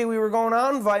yesterday. We were going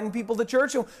out inviting people to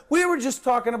church, and we were just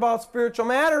talking about spiritual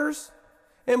matters.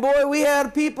 And boy, we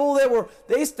had people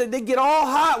that they get all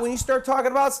hot when you start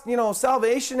talking about,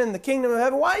 salvation and the kingdom of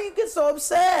heaven. Why do you get so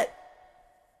upset?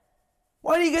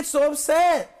 Why do you get so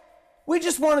upset? We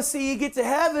just want to see you get to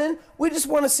heaven. We just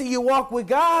want to see you walk with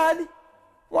God.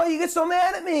 Why do you get so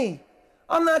mad at me?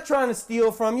 I'm not trying to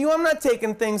steal from you. I'm not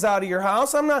taking things out of your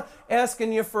house. I'm not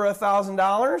asking you for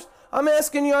 $1,000. I'm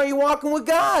asking you, are you walking with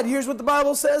God? Here's what the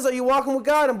Bible says. Are you walking with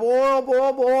God? And boy, oh boy,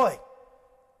 oh boy.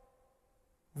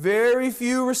 Very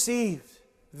few received.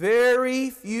 Very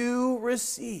few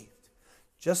received.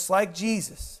 Just like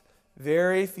Jesus,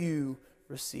 very few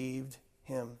received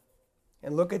him.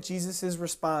 And look at Jesus'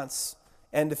 response,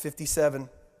 end of 57.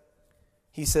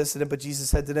 He says to them, but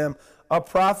Jesus said to them, a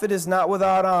prophet is not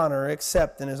without honor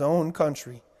except in his own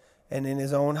country and in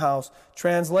his own house.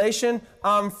 Translation,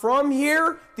 I'm from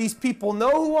here. These people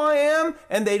know who I am,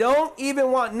 and they don't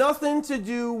even want nothing to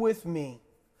do with me.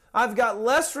 I've got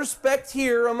less respect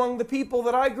here among the people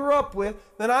that I grew up with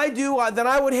than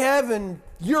I would have in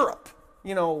Europe,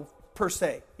 per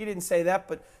se. He didn't say that,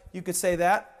 but you could say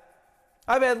that.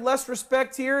 I've had less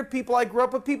respect here. People I grew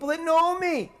up with, people that know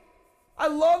me. I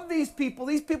love these people.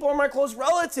 These people are my close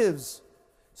relatives.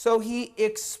 So he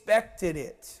expected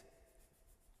it.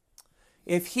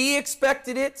 If he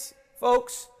expected it,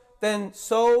 folks, then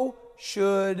so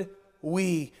should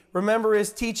we. Remember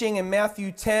his teaching in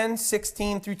Matthew 10,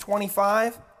 16 through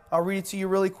 25. I'll read it to you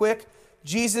really quick.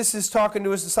 Jesus is talking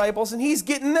to his disciples, and he's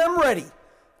getting them ready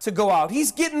to go out.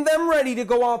 He's getting them ready to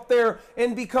go out there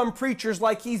and become preachers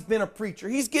like he's been a preacher.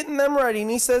 He's getting them ready, and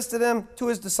he says to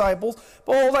his disciples,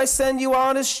 behold, I send you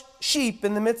out as sheep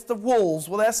in the midst of wolves.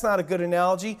 Well, that's not a good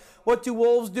analogy. What do?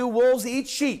 Wolves eat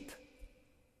sheep.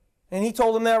 And he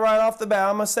told them that right off the bat.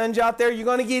 I'm going to send you out there. You're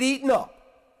going to get eaten up.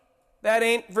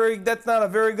 That's not a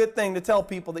very good thing to tell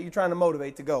people that you're trying to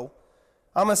motivate to go.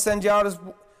 I'm going to send you out as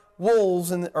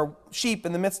wolves or sheep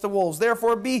in the midst of wolves.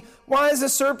 Therefore, be wise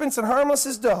as serpents and harmless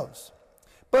as doves.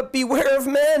 But beware of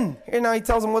men. Here now he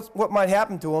tells them what might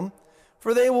happen to them.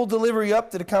 For they will deliver you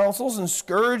up to the councils and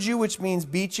scourge you, which means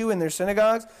beat you in their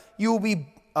synagogues. You will be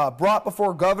brought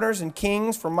before governors and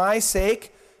kings for my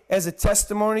sake as a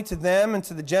testimony to them and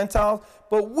to the Gentiles.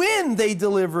 But when they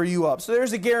deliver you up, so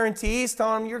there's a guarantee. He's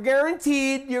telling them, you're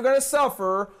guaranteed you're going to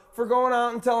suffer for going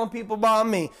out and telling people about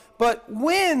me. But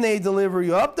when they deliver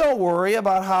you up, don't worry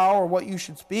about how or what you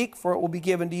should speak, for it will be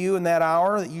given to you in that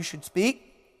hour that you should speak.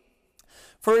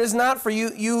 For it is not for you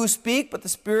who speak, but the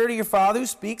Spirit of your Father who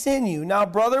speaks in you. Now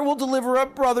brother will deliver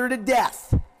up brother to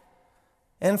death,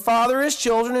 and father his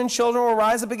children, and children will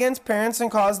rise up against parents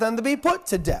and cause them to be put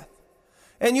to death.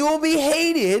 And you will be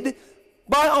hated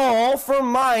by all for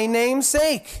my name's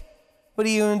sake. But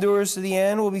he who endures to the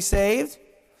end will be saved.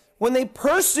 When they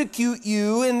persecute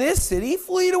you in this city,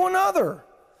 flee to another.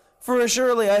 For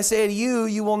assuredly I say to you,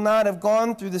 you will not have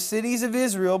gone through the cities of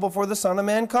Israel before the Son of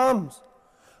Man comes.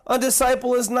 A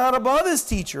disciple is not above his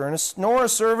teacher, nor a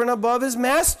servant above his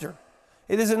master.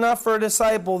 It is enough for a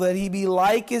disciple that he be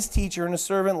like his teacher and a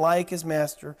servant like his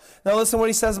master. Now listen what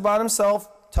he says about himself,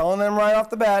 telling them right off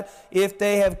the bat. If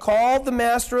they have called the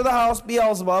master of the house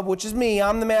Beelzebub, which is me,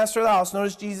 I'm the master of the house.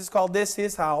 Notice Jesus called this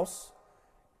his house,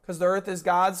 because the earth is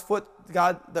the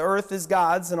earth is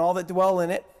God's and all that dwell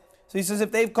in it. So he says,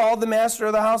 if they've called the master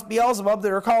of the house Beelzebub,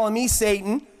 they're calling me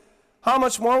Satan, how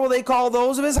much more will they call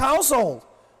those of his household?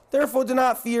 Therefore do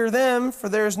not fear them, for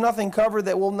there is nothing covered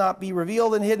that will not be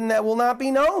revealed, and hidden that will not be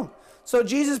known. So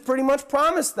Jesus pretty much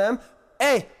promised them,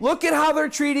 hey, look at how they're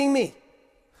treating me.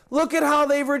 Look at how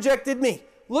they've rejected me.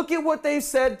 Look at what they've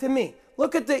said to me.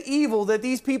 Look at the evil that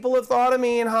these people have thought of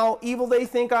me and how evil they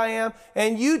think I am.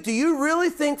 And do you really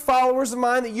think, followers of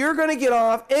mine, that you're going to get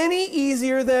off any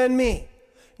easier than me?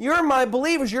 You're my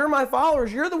believers. You're my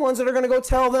followers. You're the ones that are going to go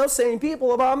tell those same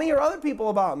people about me or other people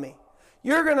about me.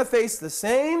 You're going to face the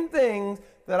same things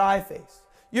that I face.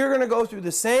 You're going to go through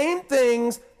the same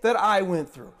things that I went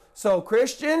through. So,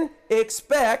 Christian,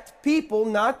 expect people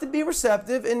not to be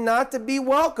receptive and not to be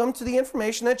welcome to the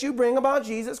information that you bring about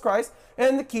Jesus Christ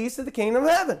and the keys to the kingdom of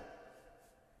heaven.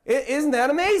 Isn't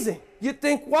that amazing? You'd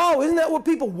think, wow, isn't that what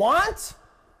people want?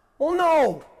 Well,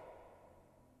 no.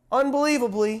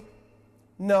 Unbelievably,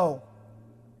 no.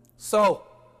 So,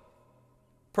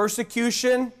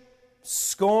 persecution,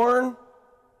 scorn,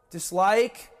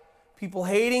 dislike, people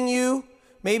hating you,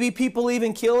 maybe people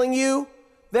even killing you,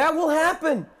 that will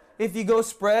happen if you go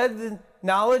spread the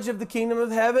knowledge of the kingdom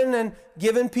of heaven and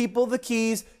giving people the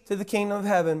keys to the kingdom of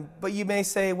heaven. But you may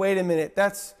say, wait a minute,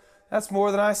 that's more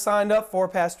than I signed up for,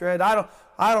 Pastor Ed. I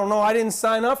don't know, I didn't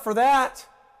sign up for that.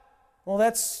 Well,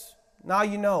 now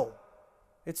you know.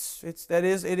 It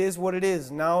is what it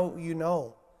is. Now you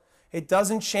know. It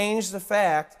doesn't change the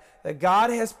fact that God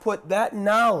has put that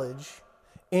knowledge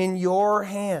in your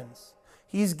hands.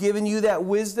 He's given you that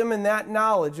wisdom and that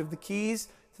knowledge of the keys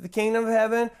to the kingdom of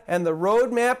heaven and the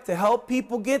roadmap to help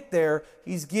people get there.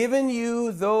 He's given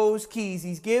you those keys.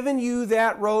 He's given you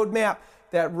that roadmap.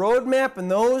 That roadmap and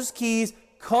those keys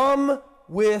come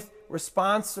with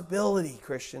responsibility,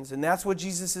 Christians. And that's what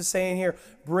Jesus is saying here.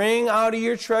 Bring out of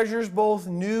your treasures both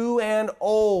new and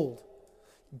old.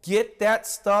 Get that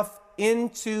stuff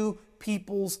into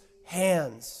people's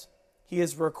hands. He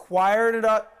has required it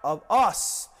of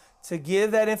us to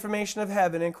give that information of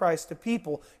heaven in Christ to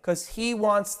people because He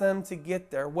wants them to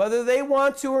get there. Whether they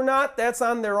want to or not, that's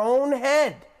on their own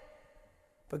head.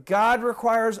 But God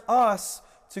requires us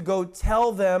to go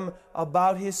tell them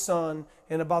about His Son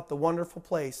and about the wonderful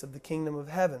place of the kingdom of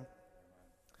heaven.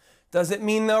 Does it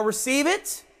mean they'll receive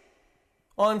it?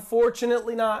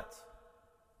 Unfortunately not.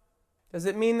 Does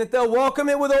it mean that they'll welcome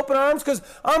it with open arms? Because,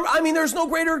 there's no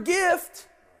greater gift.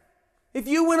 If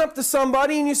you went up to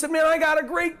somebody and you said, man, I got a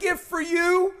great gift for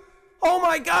you. Oh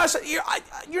my gosh,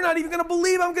 you're not even going to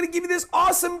believe I'm going to give you this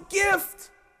awesome gift.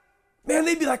 Man,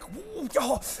 they'd be like,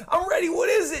 oh, I'm ready, what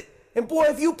is it? And boy,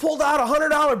 if you pulled out a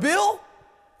 $100 bill,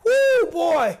 whoo,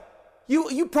 boy,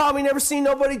 you probably never seen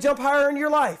nobody jump higher in your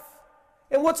life.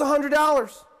 And what's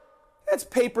 $100? That's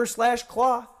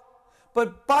paper/cloth.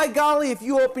 But by golly, if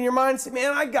you open your mind and say,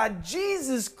 man, I got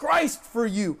Jesus Christ for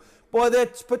you. Boy, they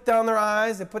put down their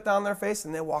eyes, they put down their face,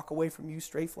 and they walk away from you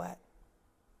straight flat.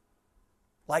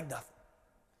 Like nothing.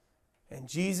 And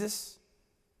Jesus,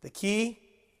 the key,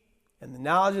 and the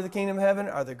knowledge of the kingdom of heaven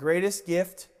are the greatest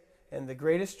gift and the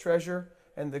greatest treasure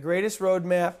and the greatest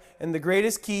roadmap and the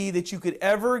greatest key that you could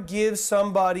ever give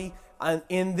somebody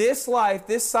in this life,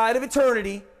 this side of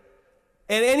eternity,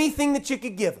 and anything that you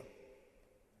could give them.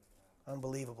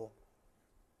 Unbelievable.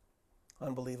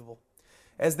 Unbelievable.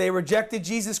 As they rejected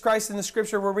Jesus Christ in the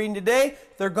scripture we're reading today,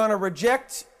 they're going to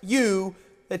reject you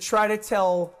that try to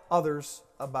tell others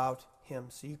about him.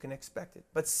 So you can expect it.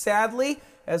 But sadly,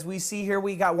 as we see here,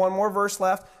 we got one more verse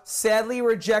left. Sadly,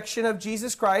 rejection of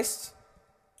Jesus Christ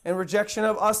and rejection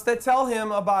of us that tell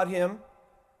him about him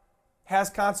has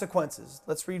consequences.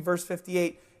 Let's read verse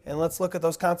 58 and let's look at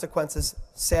those consequences.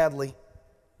 Sadly.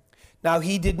 Now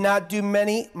he did not do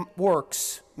many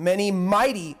works, many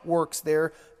mighty works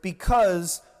there,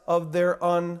 because of their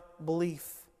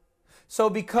unbelief. So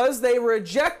because they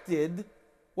rejected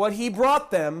what he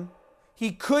brought them,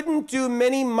 he couldn't do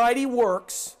many mighty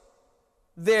works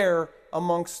there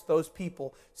amongst those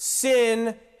people.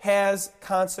 Sin has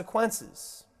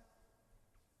consequences.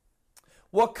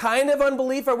 What kind of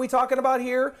unbelief are we talking about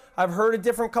here? I've heard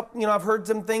I've heard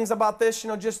some things about this,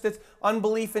 just it's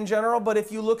unbelief in general. But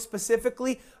if you look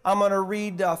specifically, I'm going to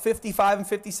read 55 and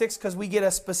 56 because we get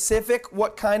a specific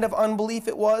what kind of unbelief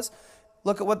it was.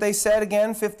 Look at what they said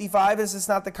again. 55 is it's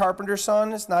not the carpenter's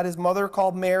son. It's not his mother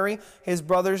called Mary. His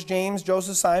brothers James,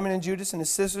 Joseph, Simon, and Judas, and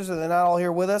his sisters, are they not all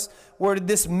here with us? Where did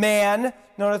this man,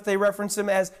 notice they reference him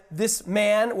as this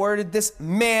man. Where did this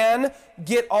man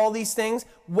get all these things?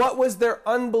 What was their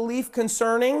unbelief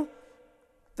concerning?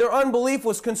 Their unbelief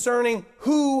was concerning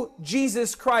who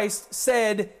Jesus Christ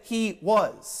said he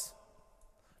was.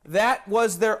 That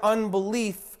was their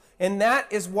unbelief. And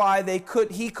that is why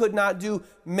he could not do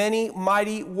many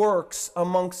mighty works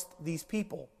amongst these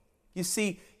people. You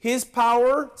see, his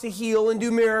power to heal and do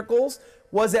miracles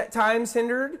was at times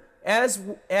hindered, and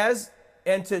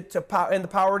the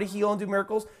power to heal and do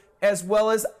miracles, as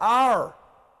well as our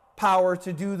power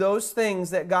to do those things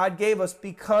that God gave us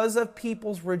because of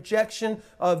people's rejection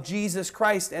of Jesus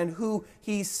Christ and who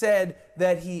he said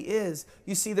that he is.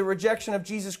 You see, the rejection of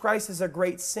Jesus Christ is a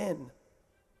great sin.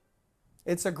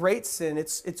 It's a great sin.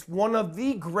 It's one of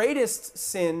the greatest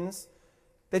sins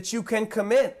that you can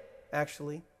commit,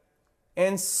 actually.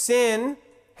 And sin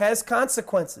has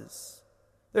consequences.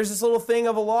 There's this little thing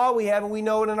of a law we have, and we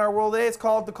know it in our world today. It's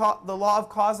called the law of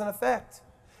cause and effect.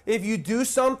 If you do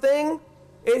something,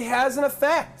 it has an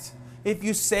effect. If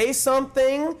you say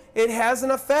something, it has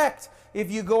an effect. If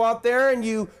you go out there and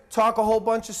you talk a whole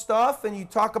bunch of stuff and you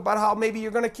talk about how maybe you're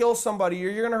going to kill somebody or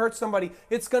you're going to hurt somebody,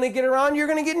 it's going to get around, you're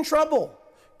going to get in trouble.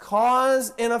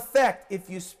 Cause and effect. If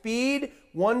you speed,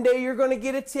 one day you're going to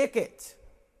get a ticket.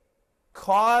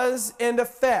 Cause and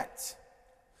effect.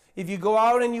 If you go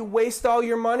out and you waste all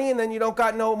your money and then you don't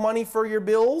got no money for your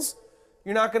bills,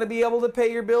 you're not going to be able to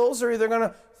pay your bills, or they're going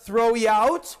to throw you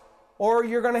out, or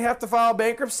you're going to have to file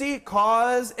bankruptcy.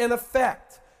 Cause and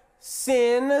effect.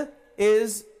 Sin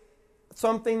is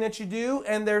something that you do,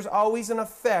 and there's always an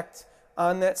effect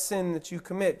on that sin that you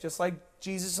commit. Just like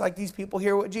Jesus, like these people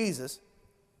here with Jesus.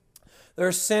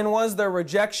 Their sin was their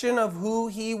rejection of who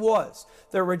he was.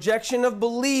 Their rejection of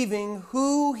believing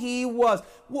who he was.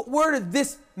 Where did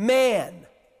this man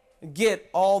get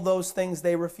all those things?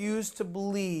 They refused to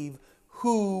believe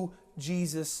who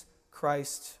Jesus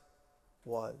Christ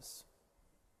was.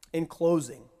 In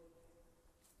closing,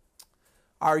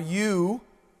 are you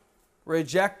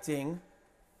rejecting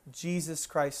Jesus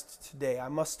Christ today? I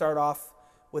must start off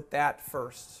with that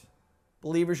first.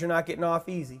 Believers, you're not getting off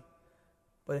easy.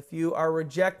 But if you are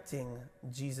rejecting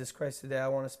Jesus Christ today, I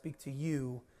want to speak to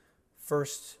you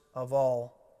first of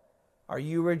all. Are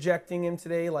you rejecting him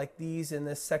today like these in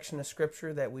this section of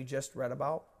Scripture that we just read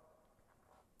about?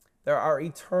 There are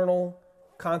eternal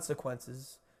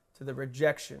consequences to the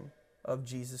rejection of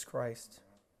Jesus Christ.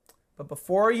 But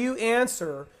before you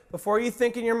answer, before you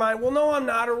think in your mind, well, no, I'm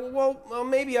not, or well,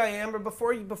 maybe I am, or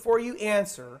before you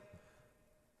answer,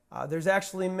 there's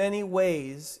actually many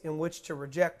ways in which to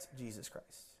reject Jesus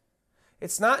Christ.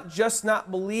 It's not just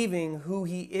not believing who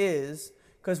he is,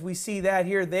 because we see that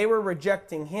here. They were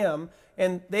rejecting him,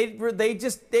 and they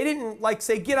didn't like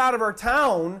say, get out of our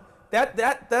town.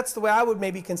 That's the way I would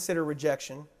maybe consider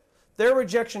rejection. Their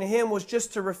rejection of him was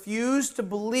just to refuse to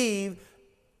believe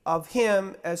of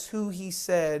him as who he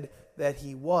said that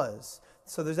he was.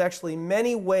 So there's actually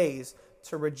many ways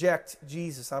to reject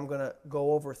Jesus. I'm going to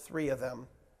go over 3 of them.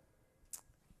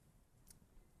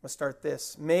 I'm going to start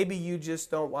this. Maybe you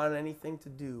just don't want anything to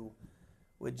do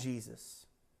with Jesus.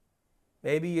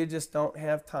 Maybe you just don't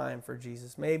have time for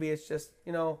Jesus. Maybe it's just,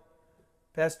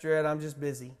 Pastor Ed, I'm just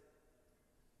busy.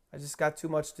 I just got too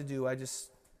much to do. I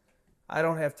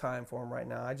don't have time for him right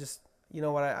now.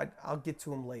 I'll get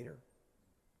to him later.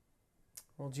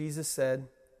 Well, Jesus said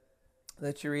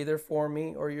that you're either for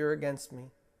me or you're against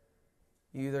me.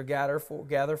 You either gather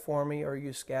for me or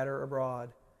you scatter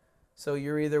abroad. So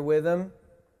you're either with him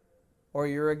or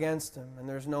you're against him, and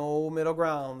there's no middle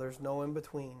ground, there's no in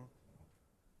between.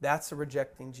 That's a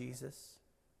rejecting Jesus.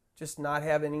 Just not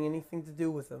having anything to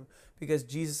do with him. Because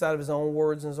Jesus, out of his own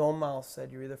words and his own mouth,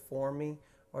 said, you're either for me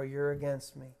or you're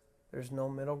against me. There's no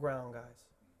middle ground, guys.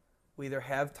 We either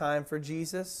have time for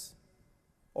Jesus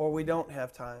or we don't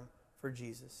have time for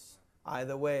Jesus.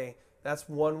 Either way, that's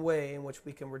one way in which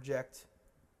we can reject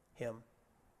him.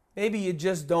 Maybe you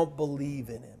just don't believe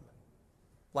in him,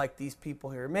 like these people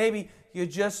here. Maybe you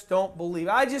just don't believe.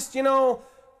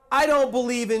 I don't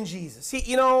believe in Jesus. He's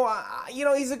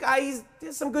a guy,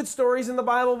 there's some good stories in the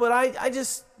Bible, but I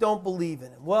just don't believe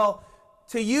in him. Well,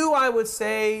 to you, I would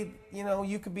say,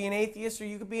 you could be an atheist or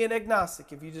you could be an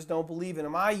agnostic if you just don't believe in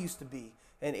him. I used to be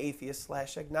an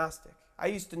atheist/agnostic. I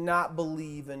used to not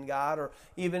believe in God, or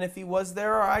even if he was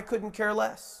there, I couldn't care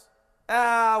less.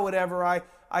 Whatever, I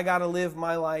got to live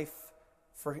my life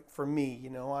for me,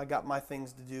 I got my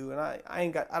things to do, and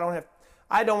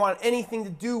I don't want anything to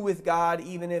do with God,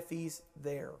 even if he's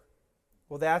there.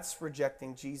 Well, that's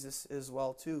rejecting Jesus as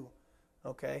well, too.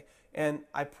 Okay? And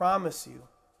I promise you,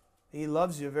 he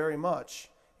loves you very much.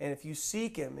 And if you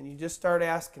seek him and you just start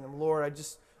asking him, Lord,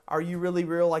 are you really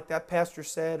real, like that pastor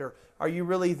said? Or are you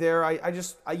really there? I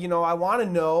want to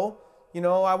know.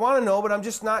 I want to know, but I'm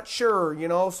just not sure,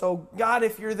 So, God,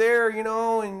 if you're there,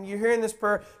 and you're hearing this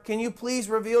prayer, can you please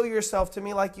reveal yourself to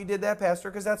me like you did that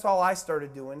pastor? Because that's all I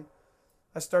started doing.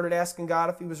 I started asking God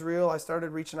if he was real. I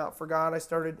started reaching out for God. I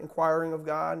started inquiring of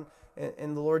God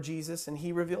and the Lord Jesus, and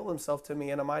he revealed himself to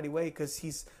me in a mighty way because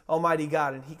he's Almighty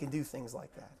God and he can do things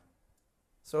like that.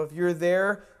 So if you're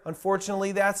there,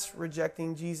 unfortunately, that's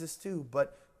rejecting Jesus too.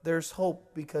 But there's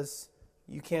hope because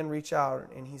you can reach out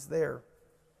and he's there.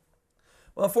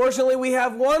 Well, unfortunately, we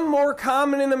have one more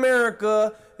common in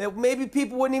America that maybe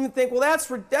people wouldn't even think, well,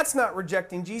 that's not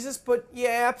rejecting Jesus, but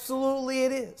yeah, absolutely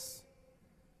it is.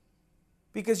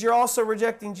 Because you're also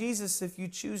rejecting Jesus if you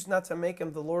choose not to make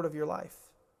him the Lord of your life.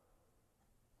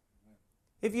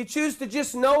 If you choose to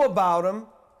just know about him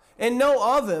and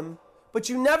know of him, but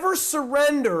you never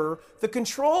surrender the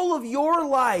control of your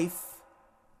life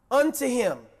unto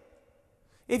him.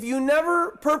 If you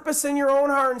never purpose in your own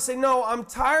heart and say, no, I'm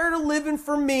tired of living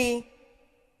for me.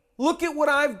 Look at what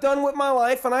I've done with my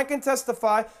life, and I can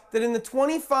testify that in the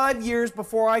 25 years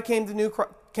before I came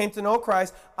to know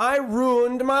Christ, I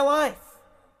ruined my life.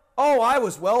 Oh, I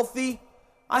was wealthy.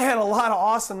 I had a lot of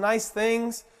awesome, nice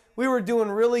things. We were doing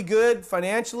really good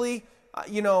financially.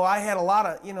 I had a lot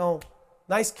of,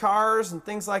 nice cars and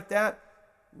things like that.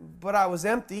 But I was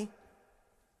empty.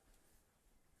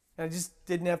 And I just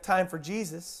didn't have time for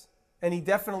Jesus. And he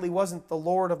definitely wasn't the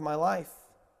Lord of my life.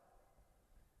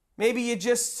 Maybe you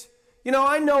just,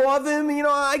 I know of him.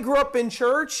 I grew up in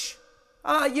church.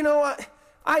 I know,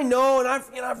 and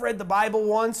I've read the Bible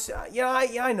once.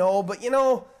 I know, but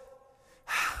do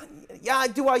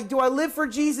I live for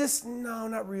Jesus? No,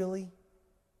 not really.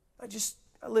 I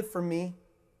live for me.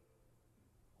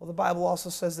 Well, the Bible also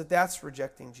says that that's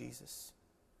rejecting Jesus.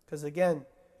 Because again,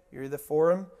 you're either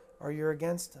for him or you're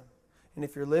against him. And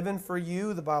if you're living for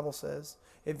you, the Bible says,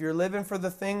 if you're living for the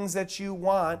things that you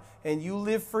want and you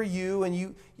live for you and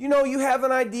you have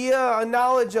an idea, a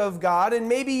knowledge of God, and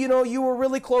maybe you were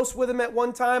really close with him at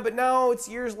one time, but now it's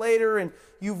years later and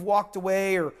you've walked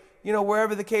away, or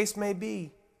wherever the case may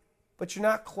be, but you're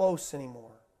not close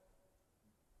anymore.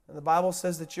 And the Bible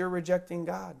says that you're rejecting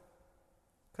God.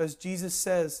 Because Jesus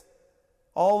says,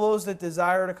 all those that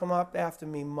desire to come up after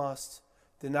me must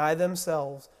deny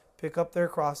themselves, pick up their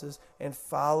crosses, and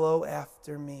follow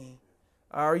after me.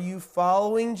 Are you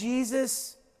following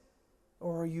Jesus?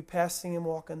 Or are you passing him,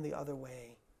 walking the other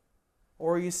way?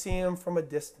 Or are you seeing him from a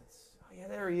distance? Oh, yeah,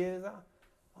 there he is.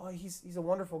 Oh, he's a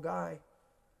wonderful guy.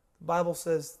 The Bible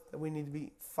says that we need to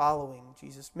be following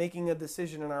Jesus, making a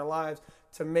decision in our lives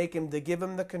to give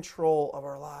him the control of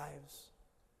our lives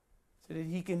so that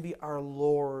he can be our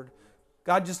Lord.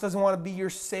 God just doesn't want to be your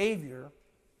Savior.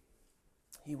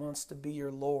 He wants to be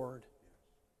your Lord,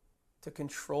 to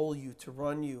control you, to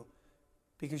run you,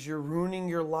 because you're ruining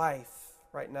your life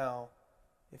right now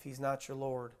if he's not your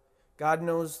Lord. God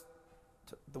knows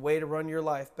the way to run your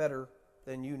life better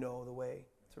than you know the way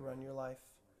to run your life.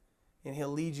 And he'll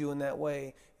lead you in that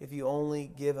way if you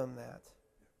only give him that.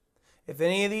 If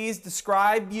any of these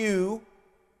describe you,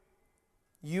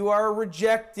 you are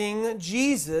rejecting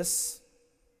Jesus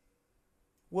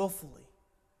willfully.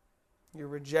 You're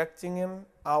rejecting him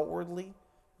outwardly.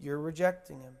 You're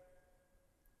rejecting him.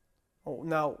 Oh,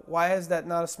 now, why is that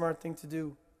not a smart thing to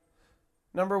do?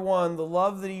 Number one, the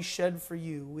love that he shed for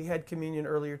you. We had communion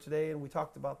earlier today, and we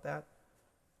talked about that.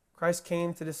 Christ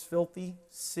came to this filthy,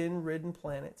 sin-ridden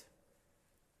planet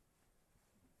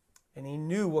And he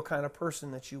knew what kind of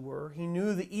person that you were. He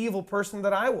knew the evil person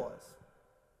that I was.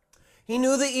 He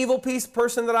knew the evil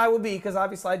person that I would be, because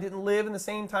obviously I didn't live in the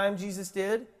same time Jesus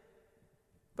did.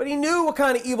 But he knew what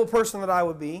kind of evil person that I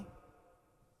would be.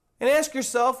 And ask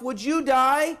yourself, would you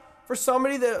die for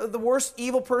somebody, the worst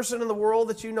evil person in the world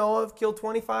that you know of, killed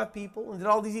 25 people and did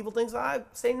all these evil things? I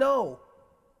say no.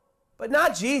 But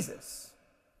not Jesus.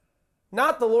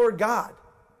 Not the Lord God.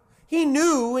 He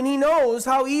knew and he knows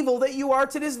how evil that you are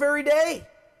to this very day.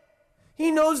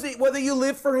 He knows that whether you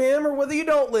live for him or whether you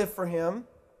don't live for him.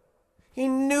 He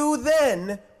knew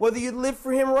then whether you'd live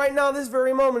for him right now, this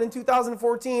very moment in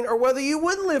 2014, or whether you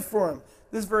wouldn't live for him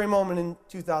this very moment in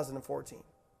 2014.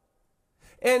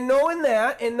 And knowing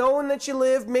that, and knowing that you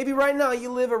live, maybe right now you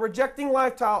live a rejecting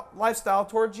lifestyle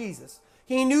toward Jesus.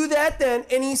 He knew that then,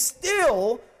 and he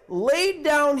still laid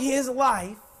down his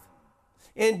life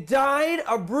and died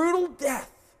a brutal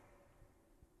death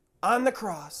on the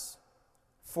cross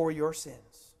for your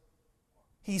sins.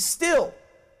 He still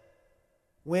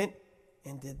went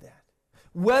and did that.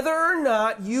 Whether or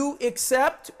not you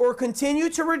accept or continue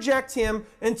to reject him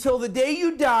until the day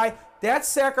you die, that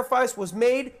sacrifice was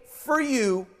made for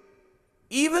you,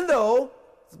 even though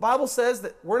the Bible says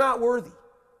that we're not worthy.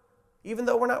 Even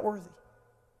though we're not worthy.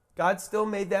 God still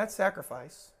made that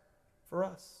sacrifice for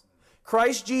us.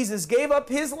 Christ Jesus gave up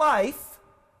his life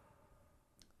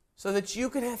so that you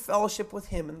could have fellowship with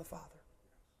him and the Father.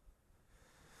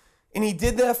 And he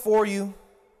did that for you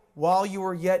while you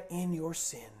were yet in your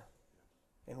sin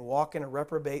and walking a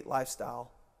reprobate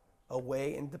lifestyle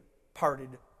away and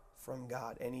departed from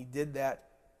God. And he did that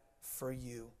for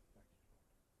you.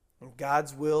 And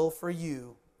God's will for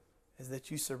you is that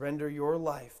you surrender your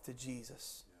life to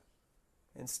Jesus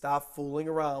and stop fooling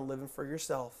around living for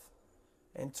yourself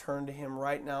and turn to him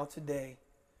right now today.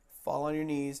 Fall on your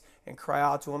knees and cry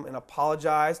out to him and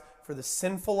apologize for the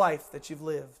sinful life that you've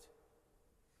lived.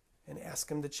 And ask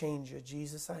him to change you.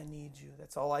 Jesus, I need you.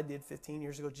 That's all I did 15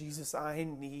 years ago. Jesus, I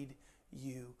need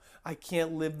you. I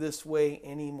can't live this way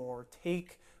anymore.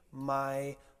 Take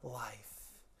my life.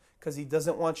 Because he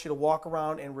doesn't want you to walk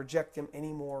around and reject him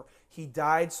anymore. He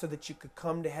died so that you could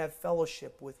come to have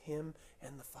fellowship with him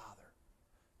and the Father.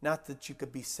 Not that you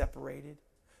could be separated.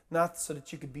 Not so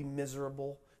that you could be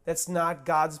miserable. That's not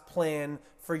God's plan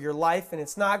for your life, and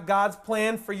it's not God's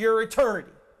plan for your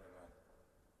eternity.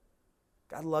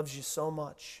 God loves you so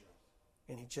much,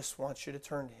 and he just wants you to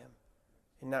turn to him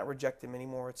and not reject him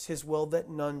anymore. It's his will that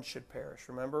none should perish,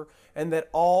 remember? And that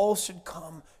all should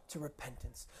come to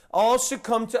repentance. All should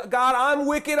come to, God, I'm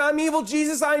wicked, I'm evil,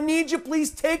 Jesus, I need you,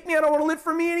 please take me, I don't want to live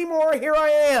for me anymore, here I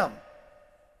am.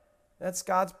 That's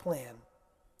God's plan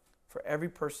for every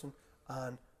person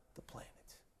on the planet.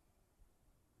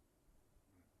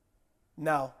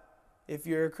 Now, if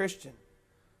you're a Christian,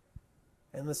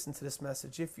 and listen to this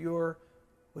message, if you're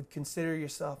would consider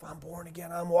yourself, I'm born again,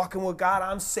 I'm walking with God,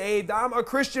 I'm saved, I'm a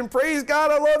Christian, praise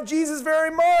God, I love Jesus very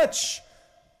much.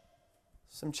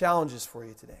 Some challenges for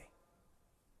you today.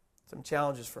 Some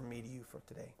challenges from me to you for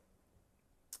today.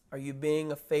 Are you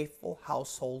being a faithful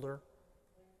householder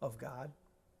of God?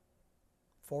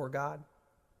 For God?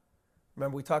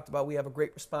 Remember, we talked about we have a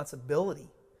great responsibility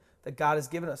that God has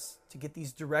given us to get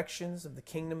these directions of the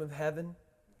kingdom of heaven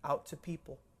out to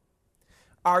people.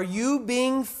 Are you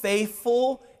being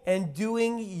faithful and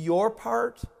doing your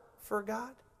part for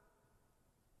God?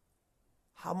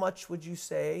 How much would you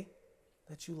say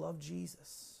that you love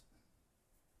Jesus,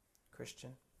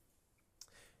 Christian?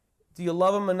 Do you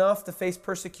love him enough to face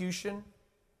persecution,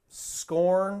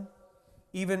 scorn,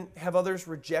 even have others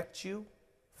reject you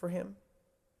for him?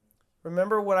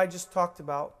 Remember what I just talked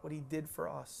about, what he did for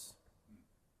us.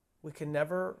 We can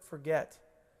never forget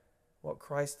what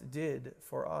Christ did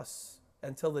for us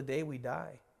until the day we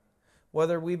die.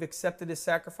 Whether we've accepted his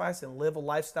sacrifice and live a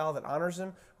lifestyle that honors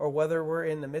him, or whether we're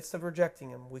in the midst of rejecting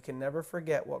him, we can never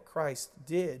forget what Christ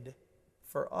did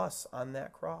for us on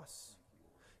that cross.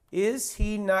 Is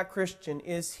he not, Christian,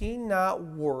 is he not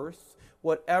worth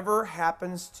whatever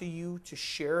happens to you to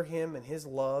share him and his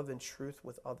love and truth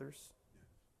with others?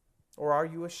 Or are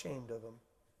you ashamed of him?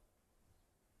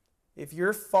 If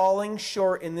you're falling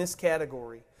short in this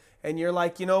category, and you're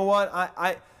like, you know what,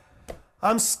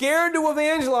 I'm scared to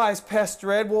evangelize,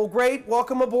 Pastor Ed. Well, great,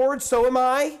 welcome aboard, so am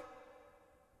I.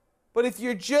 But if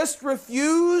you just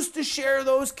refuse to share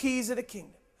those keys of the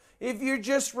kingdom, if you're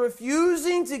just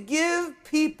refusing to give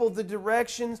people the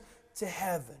directions to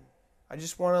heaven, I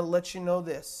just want to let you know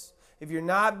this. If you're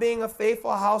not being a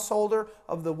faithful householder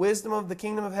of the wisdom of the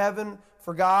kingdom of heaven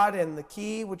for God and the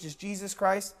key, which is Jesus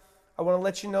Christ, I want to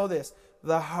let you know this.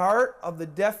 The heart of the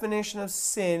definition of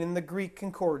sin in the Greek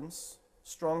concordance,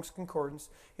 Strong's Concordance,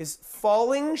 is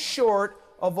falling short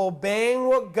of obeying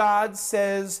what God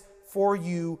says for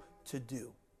you to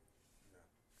do.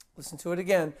 Listen to it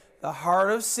again. The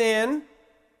heart of sin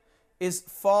is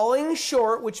falling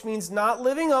short, which means not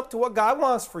living up to what God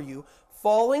wants for you,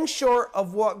 falling short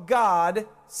of what God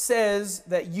says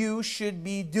that you should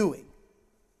be doing.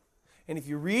 And if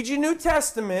you read your New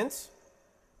Testament,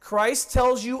 Christ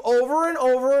tells you over and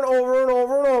over and over and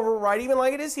over and over, right, even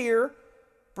like it is here,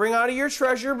 bring out of your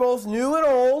treasure both new and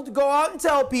old, go out and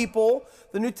tell people.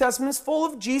 The New Testament is full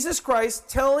of Jesus Christ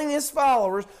telling his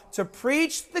followers to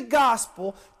preach the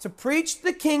gospel, to preach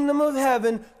the kingdom of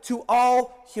heaven to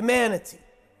all humanity.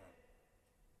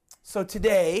 So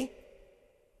today,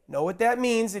 know what that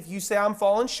means. If you say, I'm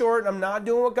falling short and I'm not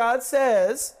doing what God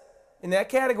says in that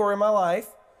category of my life,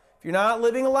 if you're not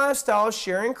living a lifestyle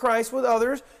sharing Christ with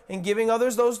others and giving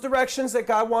others those directions that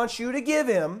God wants you to give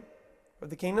him for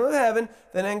the kingdom of heaven,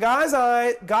 then in God's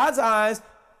eyes,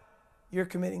 you're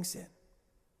committing sin.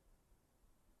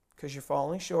 Because you're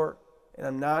falling short, and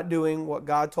I'm not doing what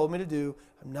God told me to do.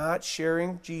 I'm not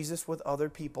sharing Jesus with other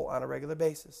people on a regular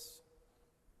basis.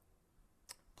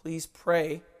 Please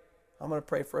pray. I'm going to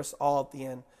pray for us all at the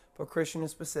end, but Christian in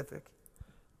specific.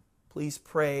 Please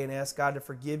pray and ask God to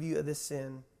forgive you of this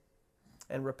sin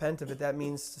and repent of it. That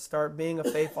means to start being a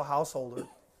faithful householder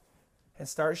and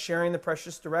start sharing the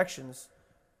precious directions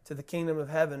to the kingdom of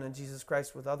heaven and Jesus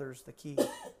Christ with others, the key.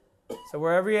 So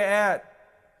wherever you're at,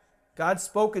 God's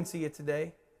spoken to you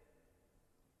today.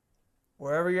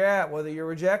 Wherever you're at, whether you're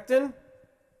rejecting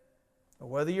or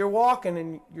whether you're walking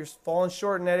and you're falling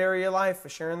short in that area of life for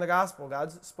sharing the gospel,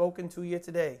 God's spoken to you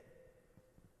today.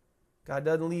 God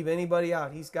doesn't leave anybody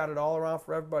out. He's got it all around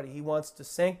for everybody. He wants to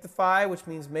sanctify, which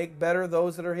means make better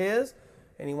those that are his.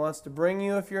 And he wants to bring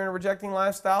you, if you're in a rejecting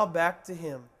lifestyle, back to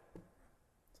him.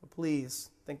 So please,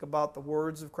 think about the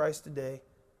words of Christ today.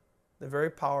 They're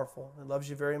very powerful. He loves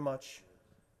you very much.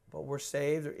 But we're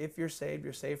saved, or if you're saved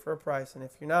for a price. And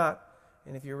if you're not,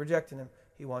 and if you're rejecting him,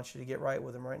 he wants you to get right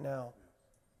with him right now.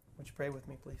 Would you pray with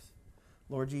me, please?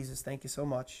 Lord Jesus, thank you so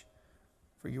much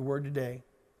for your word today.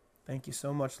 Thank you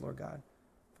so much, Lord God,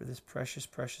 for this precious,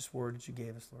 precious word that you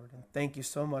gave us, Lord. And thank you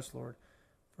so much, Lord,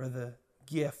 for the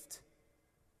gift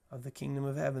of the kingdom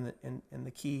of heaven and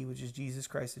the key, which is Jesus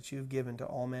Christ, that you have given to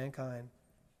all mankind.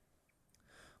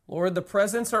 Lord, the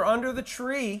presents are under the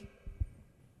tree.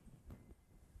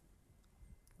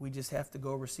 We just have to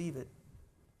go receive it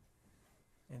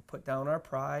and put down our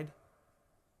pride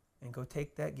and go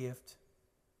take that gift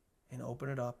and open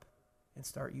it up and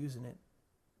start using it.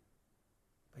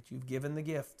 But you've given the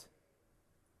gift.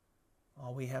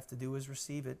 All we have to do is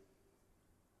receive it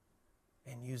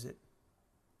and use it.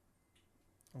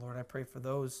 Lord, I pray for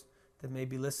those that may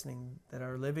be listening that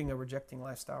are living a rejecting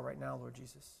lifestyle right now, Lord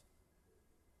Jesus.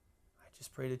 I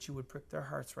just pray that you would prick their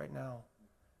hearts right now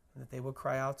and that they would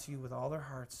cry out to you with all their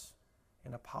hearts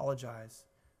and apologize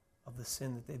of the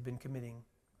sin that they've been committing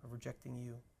of rejecting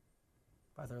you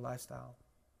by their lifestyle.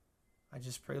 I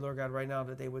just pray, Lord God, right now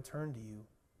that they would turn to you.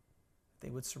 They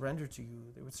would surrender to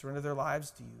you. They would surrender their lives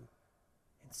to you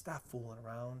and stop fooling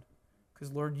around.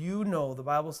 Because, Lord, you know, the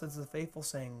Bible says the faithful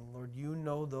saying, Lord, you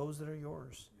know those that are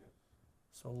yours.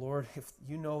 So, Lord, if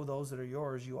you know those that are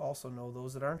yours, you also know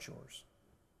those that aren't yours.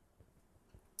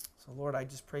 So, Lord, I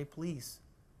just pray, please,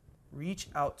 reach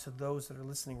out to those that are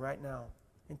listening right now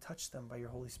and touch them by your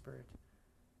Holy Spirit.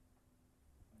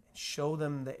 And show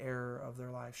them the error of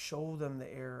their life. Show them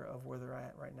the error of where they're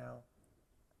at right now.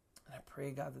 And I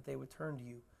pray, God, that they would turn to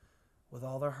you with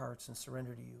all their hearts and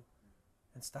surrender to you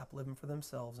and stop living for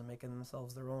themselves and making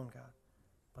themselves their own, God,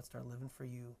 but start living for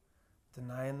you,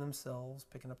 denying themselves,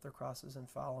 picking up their crosses, and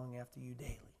following after you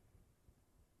daily.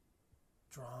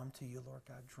 Draw them to you, Lord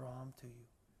God. Draw them to you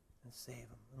and save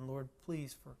them. And, Lord,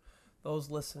 please, for those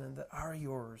listening that are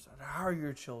yours, that are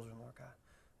your children, Lord God,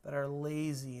 that are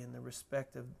lazy in the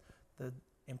respect of the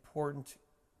important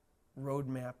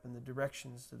roadmap and the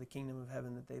directions to the kingdom of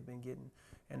heaven that they've been getting,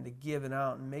 and to giving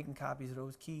out and making copies of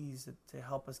those keys to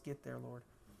help us get there, Lord.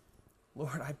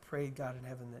 Lord, I pray, God in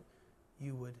heaven, that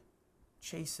you would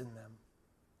chasten them.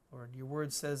 Lord, your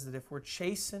word says that if we're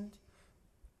chastened,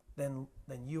 then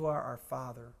you are our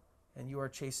Father, and you are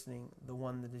chastening the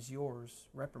one that is yours,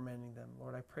 reprimanding them.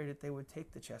 Lord, I pray that they would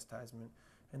take the chastisement,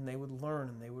 and they would learn,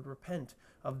 and they would repent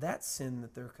of that sin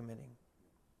that they're committing.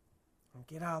 And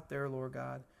get out there, Lord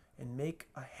God, and make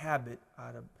a habit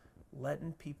out of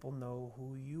letting people know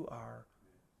who you are,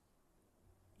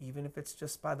 even if it's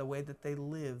just by the way that they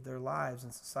live their lives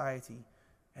in society,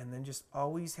 and then just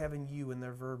always having you in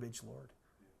their verbiage, Lord.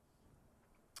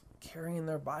 Carrying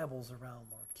their Bibles around,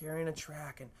 Lord. Carrying a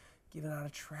tract and giving out a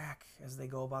track as they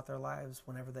go about their lives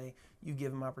whenever you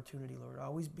give them opportunity, Lord.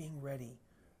 Always being ready,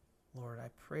 Lord. I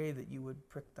pray that you would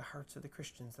prick the hearts of the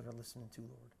Christians that are listening to,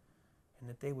 Lord, and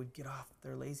that they would get off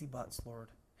their lazy butts, Lord.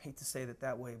 I hate to say it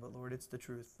that way, but Lord, it's the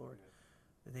truth, Lord.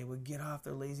 That they would get off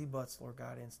their lazy butts, Lord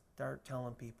God, and start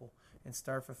telling people and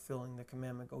start fulfilling the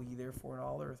commandment, go ye therefore in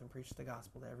all the earth and preach the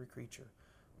gospel to every creature.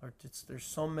 Lord, there's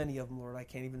so many of them, Lord, I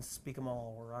can't even speak them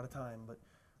all. We're out of time, but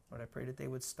Lord, I pray that they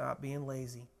would stop being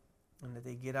lazy and that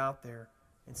they get out there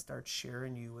and start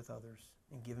sharing you with others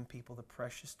and giving people the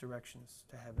precious directions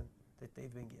to heaven that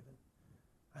they've been given.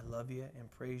 I love you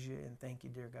and praise you and thank you,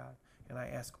 dear God. And I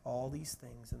ask all these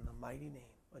things in the mighty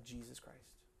name of Jesus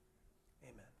Christ.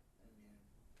 Amen.